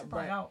girl got,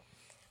 Probably but out.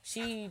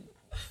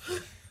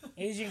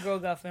 Asian girl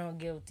got found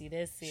guilty.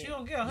 That's it. She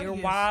don't get 100 You're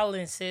years.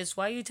 wildin', sis.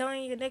 Why you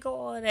telling your nigga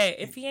all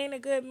that? If he ain't a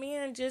good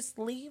man, just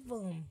leave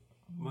him.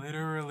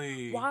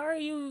 Literally. Why are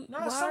you? No,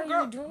 why some are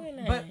girl, you doing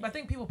that? But I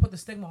think people put the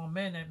stigma on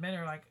men that men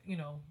are like,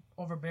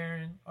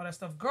 overbearing, all that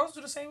stuff. Girls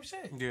do the same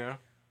shit. Yeah.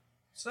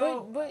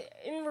 So But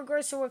in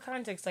regards to what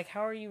context, like,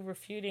 how are you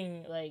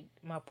refuting like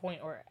my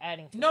point or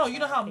adding to no, it, you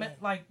know my how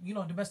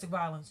opinion? domestic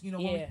violence. When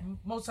Yeah.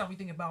 most time we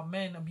think about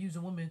men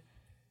abusing women,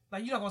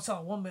 like you're not gonna tell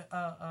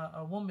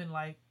a woman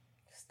like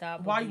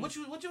Stop. why abuse.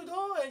 what you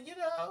doing? Get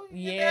that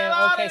Yeah.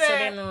 out Okay. of So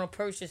there. they don't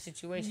approach the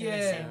situation the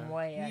Yeah, same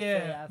way. I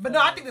yeah. feel But no,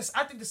 I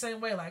like- think the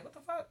same way. Like what the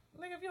fuck,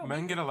 nigga? If you don't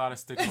Men get a lot of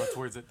stigma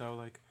towards it though,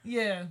 like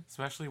yeah,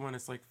 especially when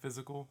it's like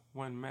physical.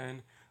 When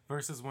men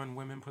versus when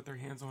women put their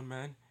hands on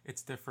men,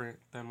 it's different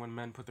than when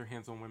men put their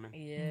hands on women.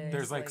 Yeah.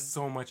 There's it's like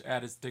so much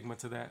added stigma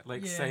to that.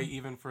 Like Yeah. say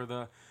even for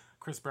the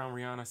Chris Brown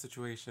Rihanna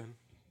situation,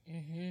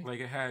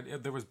 like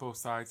there was both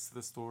sides to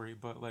the story,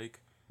 but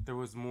like there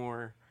was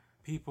more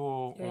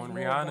people There was on more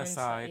Rihanna's one side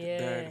side, yeah.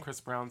 than Chris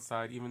Brown's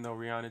side, even though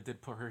Rihanna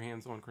did put her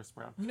hands on Chris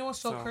Brown. You know what's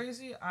so So-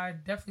 crazy? I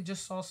definitely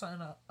just saw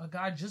something. A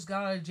guy just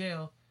got out of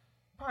jail,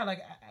 probably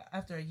like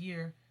after a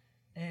year,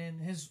 and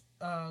his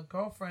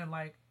girlfriend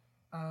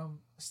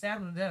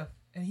stabbed him to death,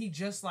 and he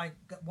just like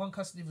won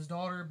custody of his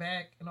daughter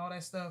back and all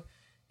that stuff.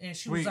 And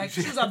she was Wait, like,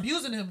 she was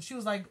abusing him. She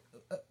was like,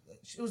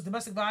 it was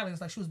domestic violence.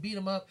 Like she was beating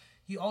him up.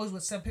 He always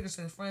would send pictures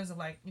to his friends of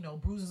like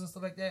bruises and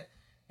stuff like that.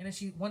 And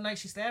then one night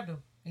she stabbed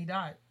him, and he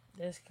died.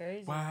 That's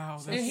crazy. Wow,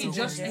 that's And he so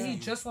just crazy. and he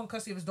just won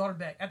custody of his daughter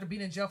back after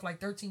being in jail for like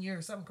 13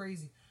 years, something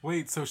crazy.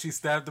 Wait, so she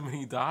stabbed him and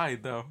he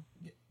died though.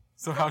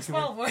 So how she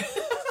win?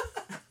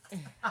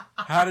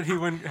 How did he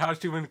win? How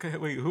did she win?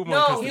 Wait, who won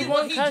No, custody? He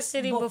won he-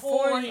 custody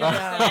before he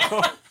got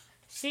died.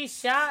 She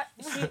shot.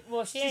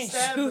 She ain't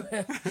stabbed shoot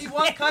him. him. He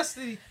won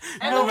custody.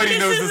 And Nobody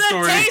knows the This is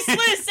story. a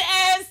tasteless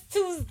ass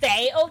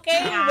Tuesday.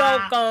 Okay,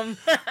 welcome.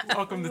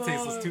 Welcome to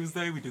Tasteless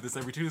Tuesday. We do this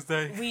every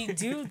Tuesday. We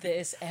do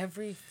this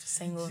every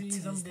single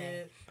Jeez, I'm Tuesday.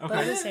 dead. But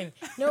Okay. listen,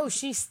 no,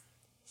 she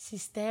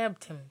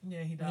stabbed him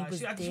Yeah, he died. was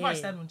She probably dead.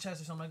 stabbed him in the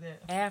chest or something like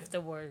that.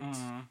 afterwards.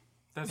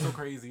 That's so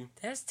crazy.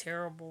 That's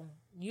terrible.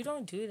 You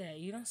don't do that.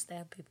 You don't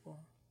stab people.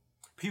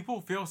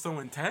 People feel so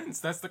intense.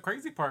 That's the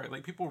crazy part.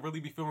 Like people really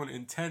be feeling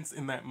intense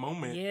in that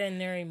moment. Yeah,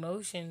 and their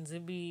emotions.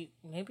 It'd be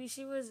maybe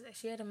she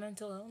had a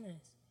mental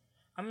illness.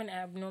 I'm in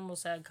abnormal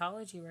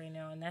psychology right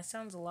now, and that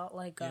sounds a lot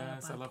like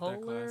Yes, I love that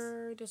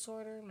bipolar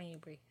disorder,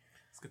 maybe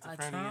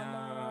Schizophrenia.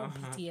 trauma,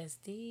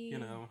 PTSD. You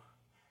know.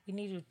 we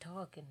need to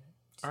talk and.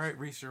 All right,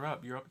 Reese, you're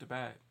up. You're up to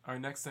bat. Our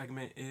next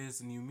segment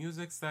is new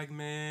music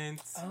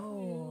segment.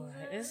 Oh,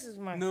 this is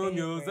my New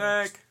favorite.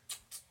 music.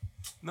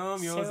 New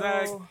music.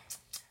 So,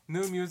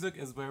 New music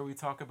is where we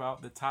talk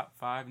about the top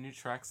 5 new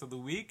tracks of the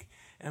week,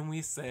 and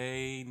we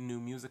say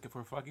new music if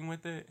we're fucking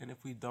with it, and if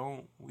we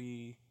don't,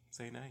 we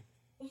say nay.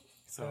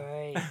 So,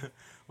 Alright.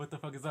 what the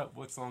fuck is up?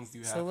 What songs do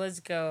you have? so let's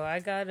go. I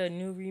got a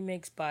new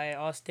remix by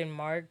Austin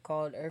Mark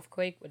called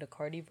Earthquake with a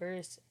Cardi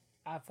verse.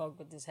 I fuck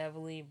with this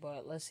heavily,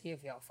 but let's see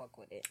if y'all fuck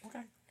with it.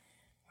 Okay.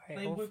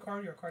 Alright, Playboy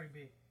Cardi or Cardi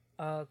B?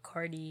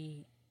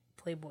 Cardi,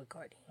 Playboy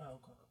Cardi. Oh,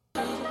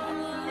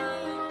 okay.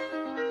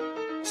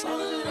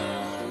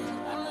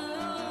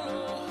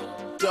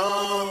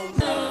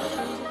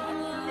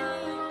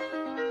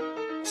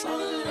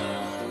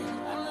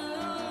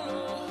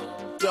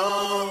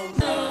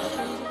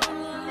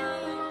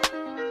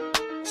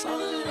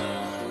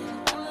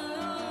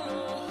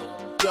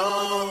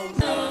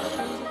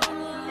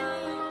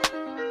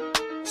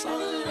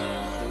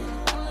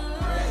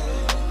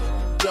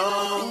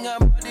 Ain't got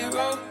body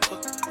roll,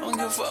 don't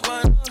give a fuck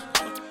about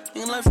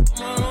ain't like fuck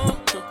my own,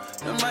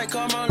 them might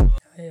call my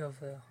Hell,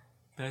 Phil.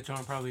 That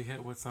John probably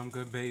hit with some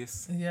good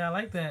bass. Yeah, I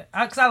like that.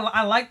 Cause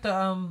I like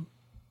the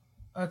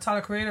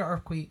Tyler Creator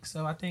Earthquake,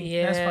 so I think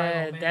that's probably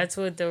Yeah, what made that's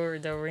what the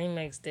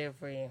remix did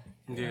for you.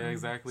 Yeah,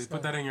 exactly.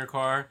 Put that in your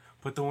car.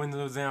 Put the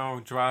windows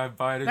down. Drive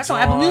by the That's John.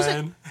 on Apple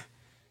Music?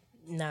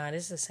 Nah,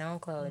 this is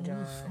SoundCloud,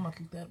 John. I'm gonna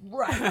keep that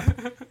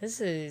right. This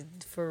is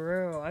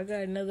for real. I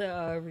got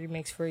another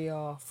remix for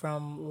y'all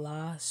from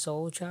La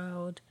Soul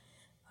Child.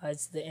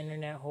 It's The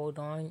Internet, Hold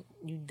On.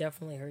 You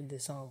definitely heard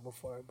this song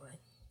before, but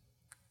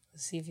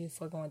let's see if you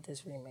fucking with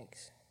this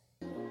remix.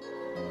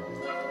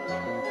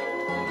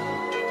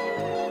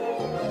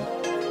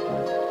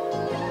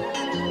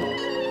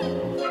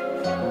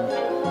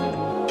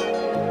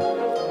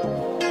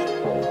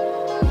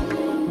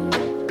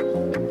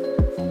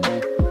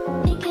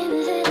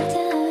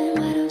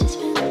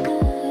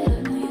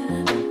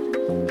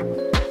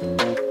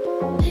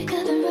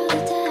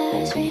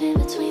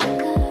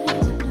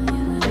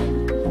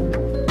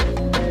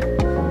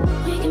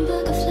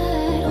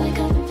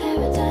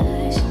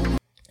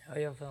 How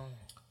y'all feeling?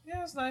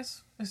 Yeah, it's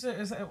nice. Is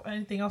there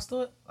anything else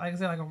to it? Like, is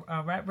there like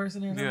a rap verse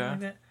in there or something like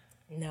that?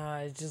 Nah,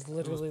 it's just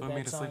literally Put me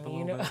that to sleep a song. You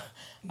little know. bit.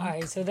 All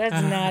right, so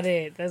that's not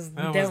it. That's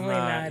That definitely was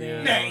not yeah,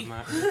 it. that was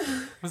not.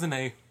 It was an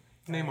A.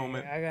 Name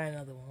moment. I got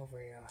another one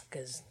for y'all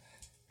because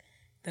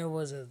that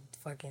was a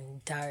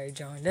fucking tired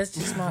John. That's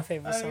just my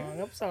favorite song.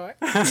 I'm sorry.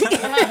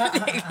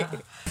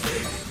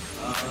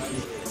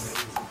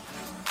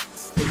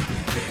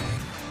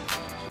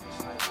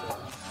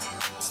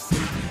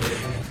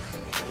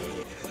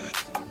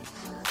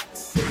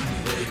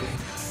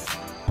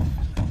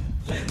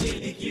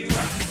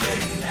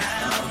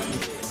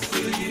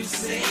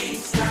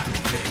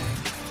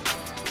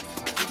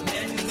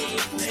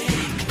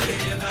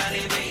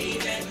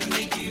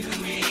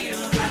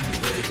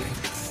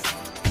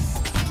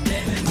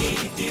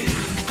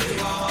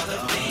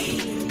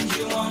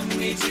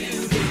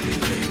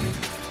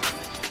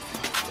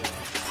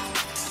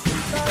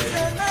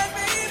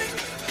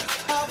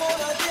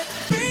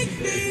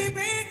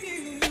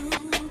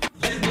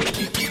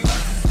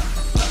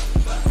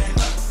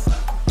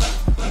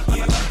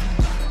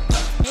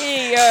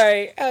 All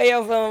right, how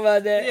y'all feeling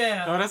about that?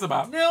 Yeah. Oh, that's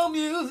about. No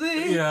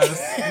music.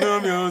 Yes, no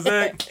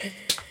music.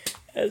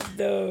 That's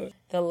dope.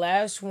 The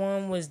last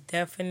one was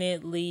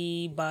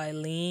definitely by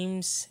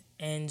Leems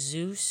and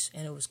Zeus,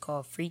 and it was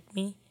called Freak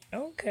Me.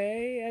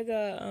 Okay, I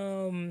got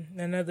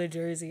another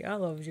Jersey. I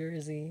love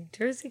Jersey.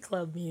 Jersey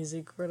club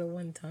music for the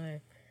one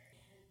time.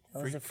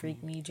 That was a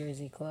Freak Me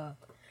Jersey club.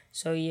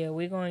 So yeah,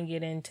 we're gonna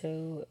get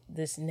into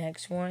this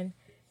next one.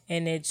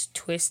 And it's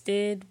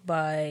Twisted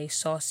by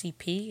Saucy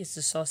P. It's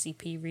the Saucy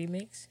P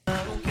remix.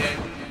 Okay.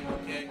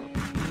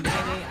 Baby,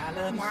 I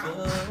love you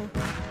so.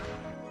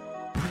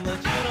 But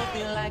you don't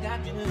feel like I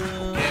do.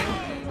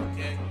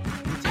 Okay.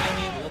 Tell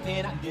me what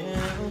did I do?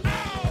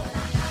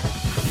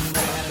 I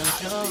don't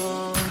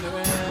show,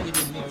 girl, you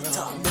did me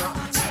wrong.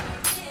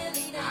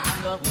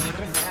 I'm not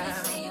leaving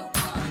now.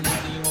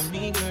 Maybe you want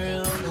me,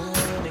 girl. No,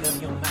 make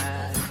up your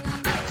mind.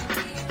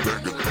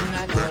 I'm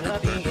not gonna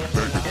be here.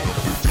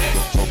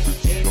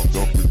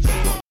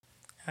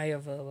 How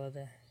y'all feel about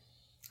that?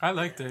 I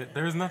liked it.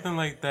 There was nothing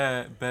like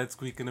that bed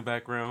squeak in the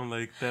background,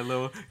 like that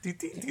little.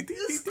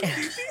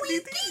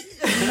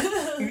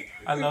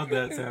 I love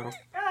that sound.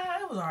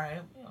 It was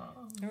alright.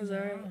 It was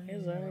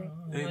alright.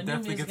 It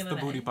definitely gets the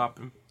booty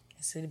popping.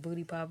 It's the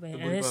booty popping. The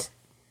And booty it's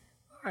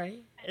pop.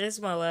 alright. This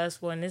is my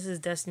last one. This is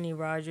Destiny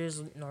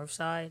Rogers,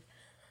 Northside.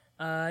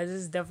 This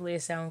is definitely a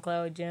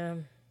SoundCloud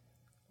jam.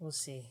 We'll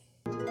see.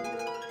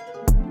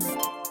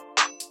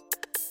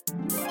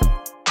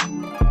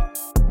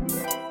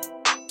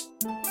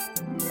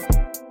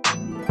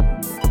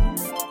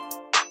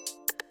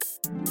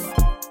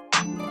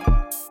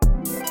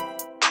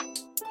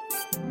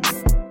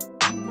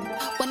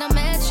 When I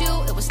met you,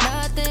 it was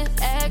nothing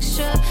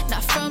extra.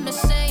 Not from the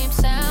same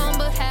town,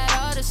 but had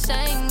all the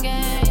same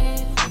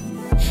game.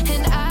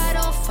 And I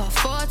don't fall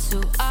for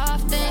too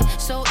often.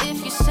 So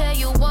if you say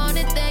you want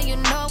it, then you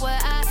know where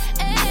I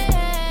am.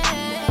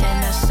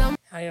 And that's some.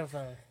 How y'all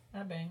feeling?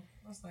 That bang.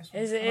 That's nice.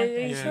 Is it? I like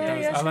that. You Yeah, sure? it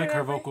does. Y'all I like sure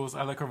her that vocals.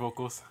 I like her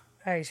vocals.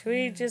 All right, should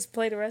we just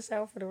play the rest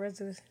out for the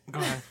rest of this? Go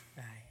ahead.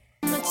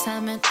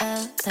 Time in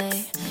LA.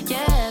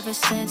 Yeah, ever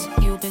since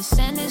you've been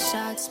sending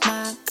shots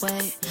my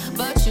way,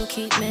 but you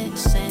keep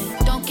missing.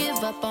 Don't give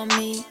up on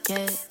me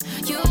yet.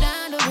 You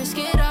down to risk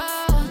it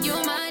all. You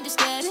might just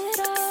get it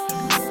all.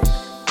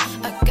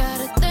 I got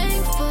a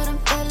thing for them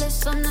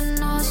fellas on the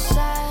north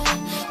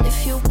side.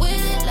 If you're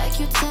with it like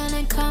you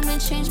telling, come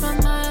and change my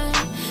mind.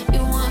 You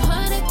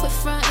 100, quit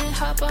frontin',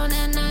 hop on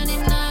that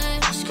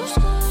 99. Skoo,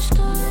 skoo,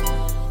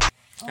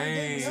 skoo.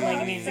 Hey,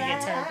 Like it needs to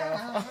get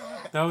turned off.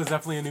 that was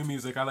definitely a new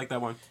music. I like that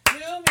one.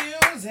 New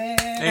music.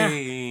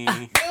 Hey,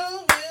 New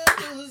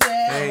music.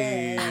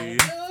 hey.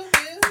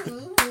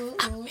 New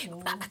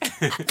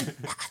music.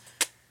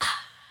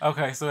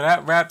 Okay, so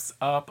that wraps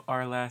up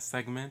our last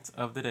segment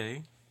of the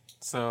day.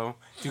 So,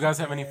 do you guys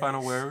have any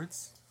final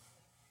words?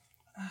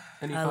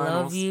 Any I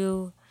finals? love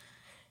you,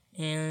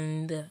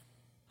 and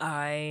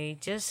I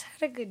just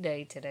had a good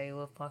day today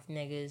with my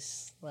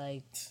niggas,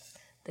 like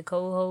the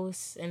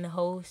co-host and the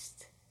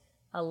host.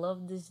 I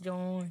love this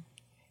joint.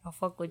 I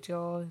fuck with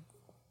y'all.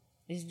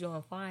 This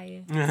joint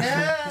fire.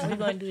 We're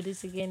gonna do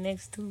this again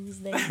next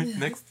Tuesday.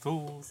 Next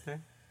Tuesday.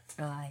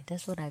 Alright,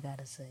 that's what I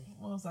gotta say.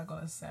 What was I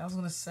gonna say? I was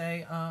gonna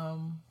say,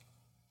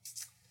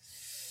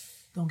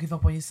 don't give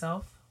up on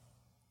yourself.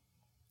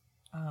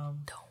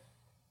 Don't.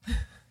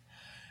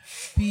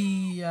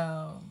 Be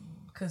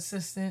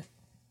consistent.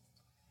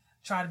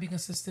 try to be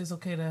consistent. It's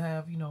okay to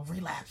have,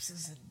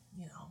 relapses and,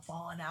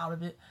 falling out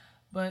of it.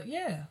 But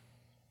yeah,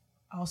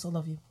 I also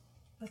love you.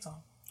 That's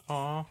all.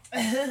 Aw,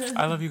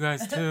 I love you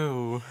guys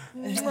too.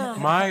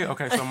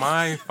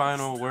 My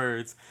final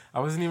words. I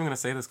wasn't even going to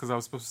say this because I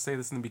was supposed to say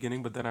this in the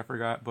beginning, but then I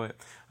forgot. But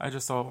I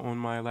just saw it on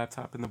my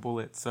laptop in the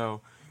bullet.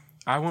 So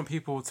I want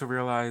people to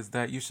realize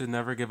that you should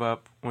never give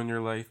up on your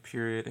life,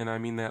 period. And I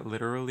mean that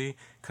literally,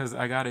 because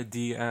I got a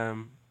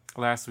DM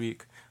last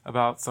week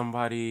about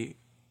somebody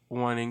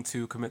wanting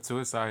to commit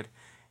suicide.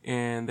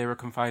 And they were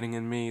confiding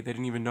in me. They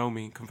didn't even know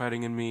me.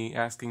 Confiding in me,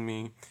 asking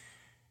me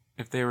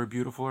if they were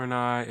beautiful or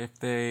not, if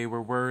they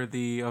were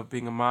worthy of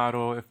being a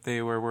model, if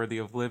they were worthy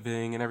of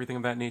living, and everything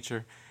of that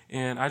nature.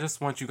 And I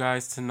just want you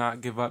guys to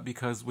not give up,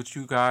 because what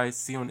you guys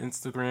see on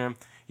Instagram,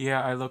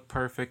 yeah, I look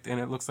perfect and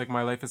it looks like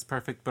my life is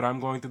perfect, but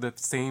I'm going through the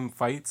same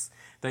fights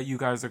that you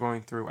guys are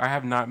going through. I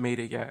have not made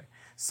it yet.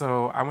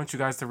 So I want you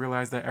guys to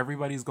realize that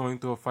everybody's going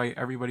through a fight,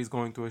 everybody's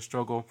going through a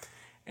struggle.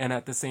 And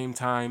at the same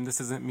time,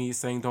 this isn't me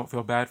saying don't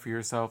feel bad for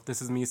yourself.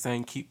 This is me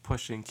saying keep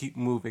pushing, keep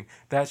moving.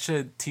 That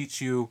should teach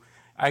you.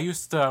 I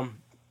used to,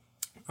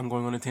 I'm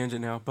going on a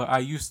tangent now, but I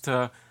used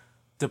to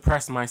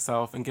depress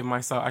myself and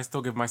I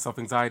still give myself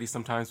anxiety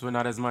sometimes, but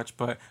not as much.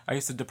 But I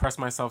used to depress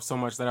myself so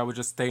much that I would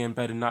just stay in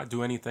bed and not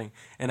do anything.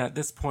 And at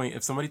this point,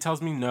 if somebody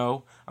tells me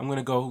no, I'm going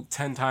to go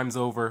 10 times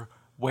over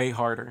way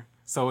harder.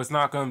 So it's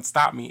not going to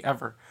stop me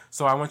ever.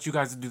 So I want you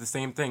guys to do the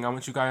same thing. I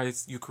want you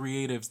guys, you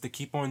creatives, to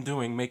keep on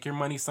doing. Make your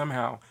money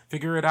somehow.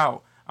 Figure it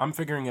out. I'm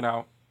figuring it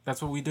out.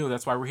 That's what we do.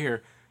 That's why we're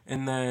here.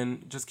 And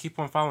then just keep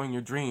on following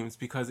your dreams,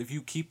 because if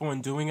you keep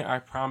on doing it, I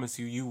promise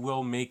you, you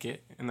will make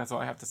it. And that's all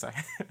I have to say.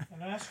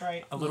 That's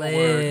right. A little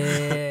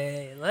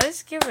word.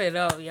 Let's give it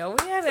up, yo.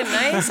 We had a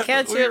nice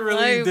catch We up.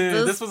 really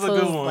did. This was a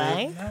good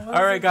one.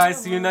 All right,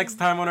 guys. See you next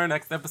time on our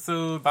next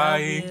episode.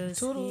 Bye.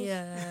 Toodles.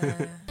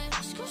 Yeah.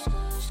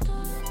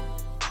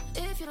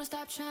 If you don't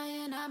stop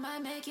trying, I might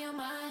make you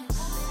mine.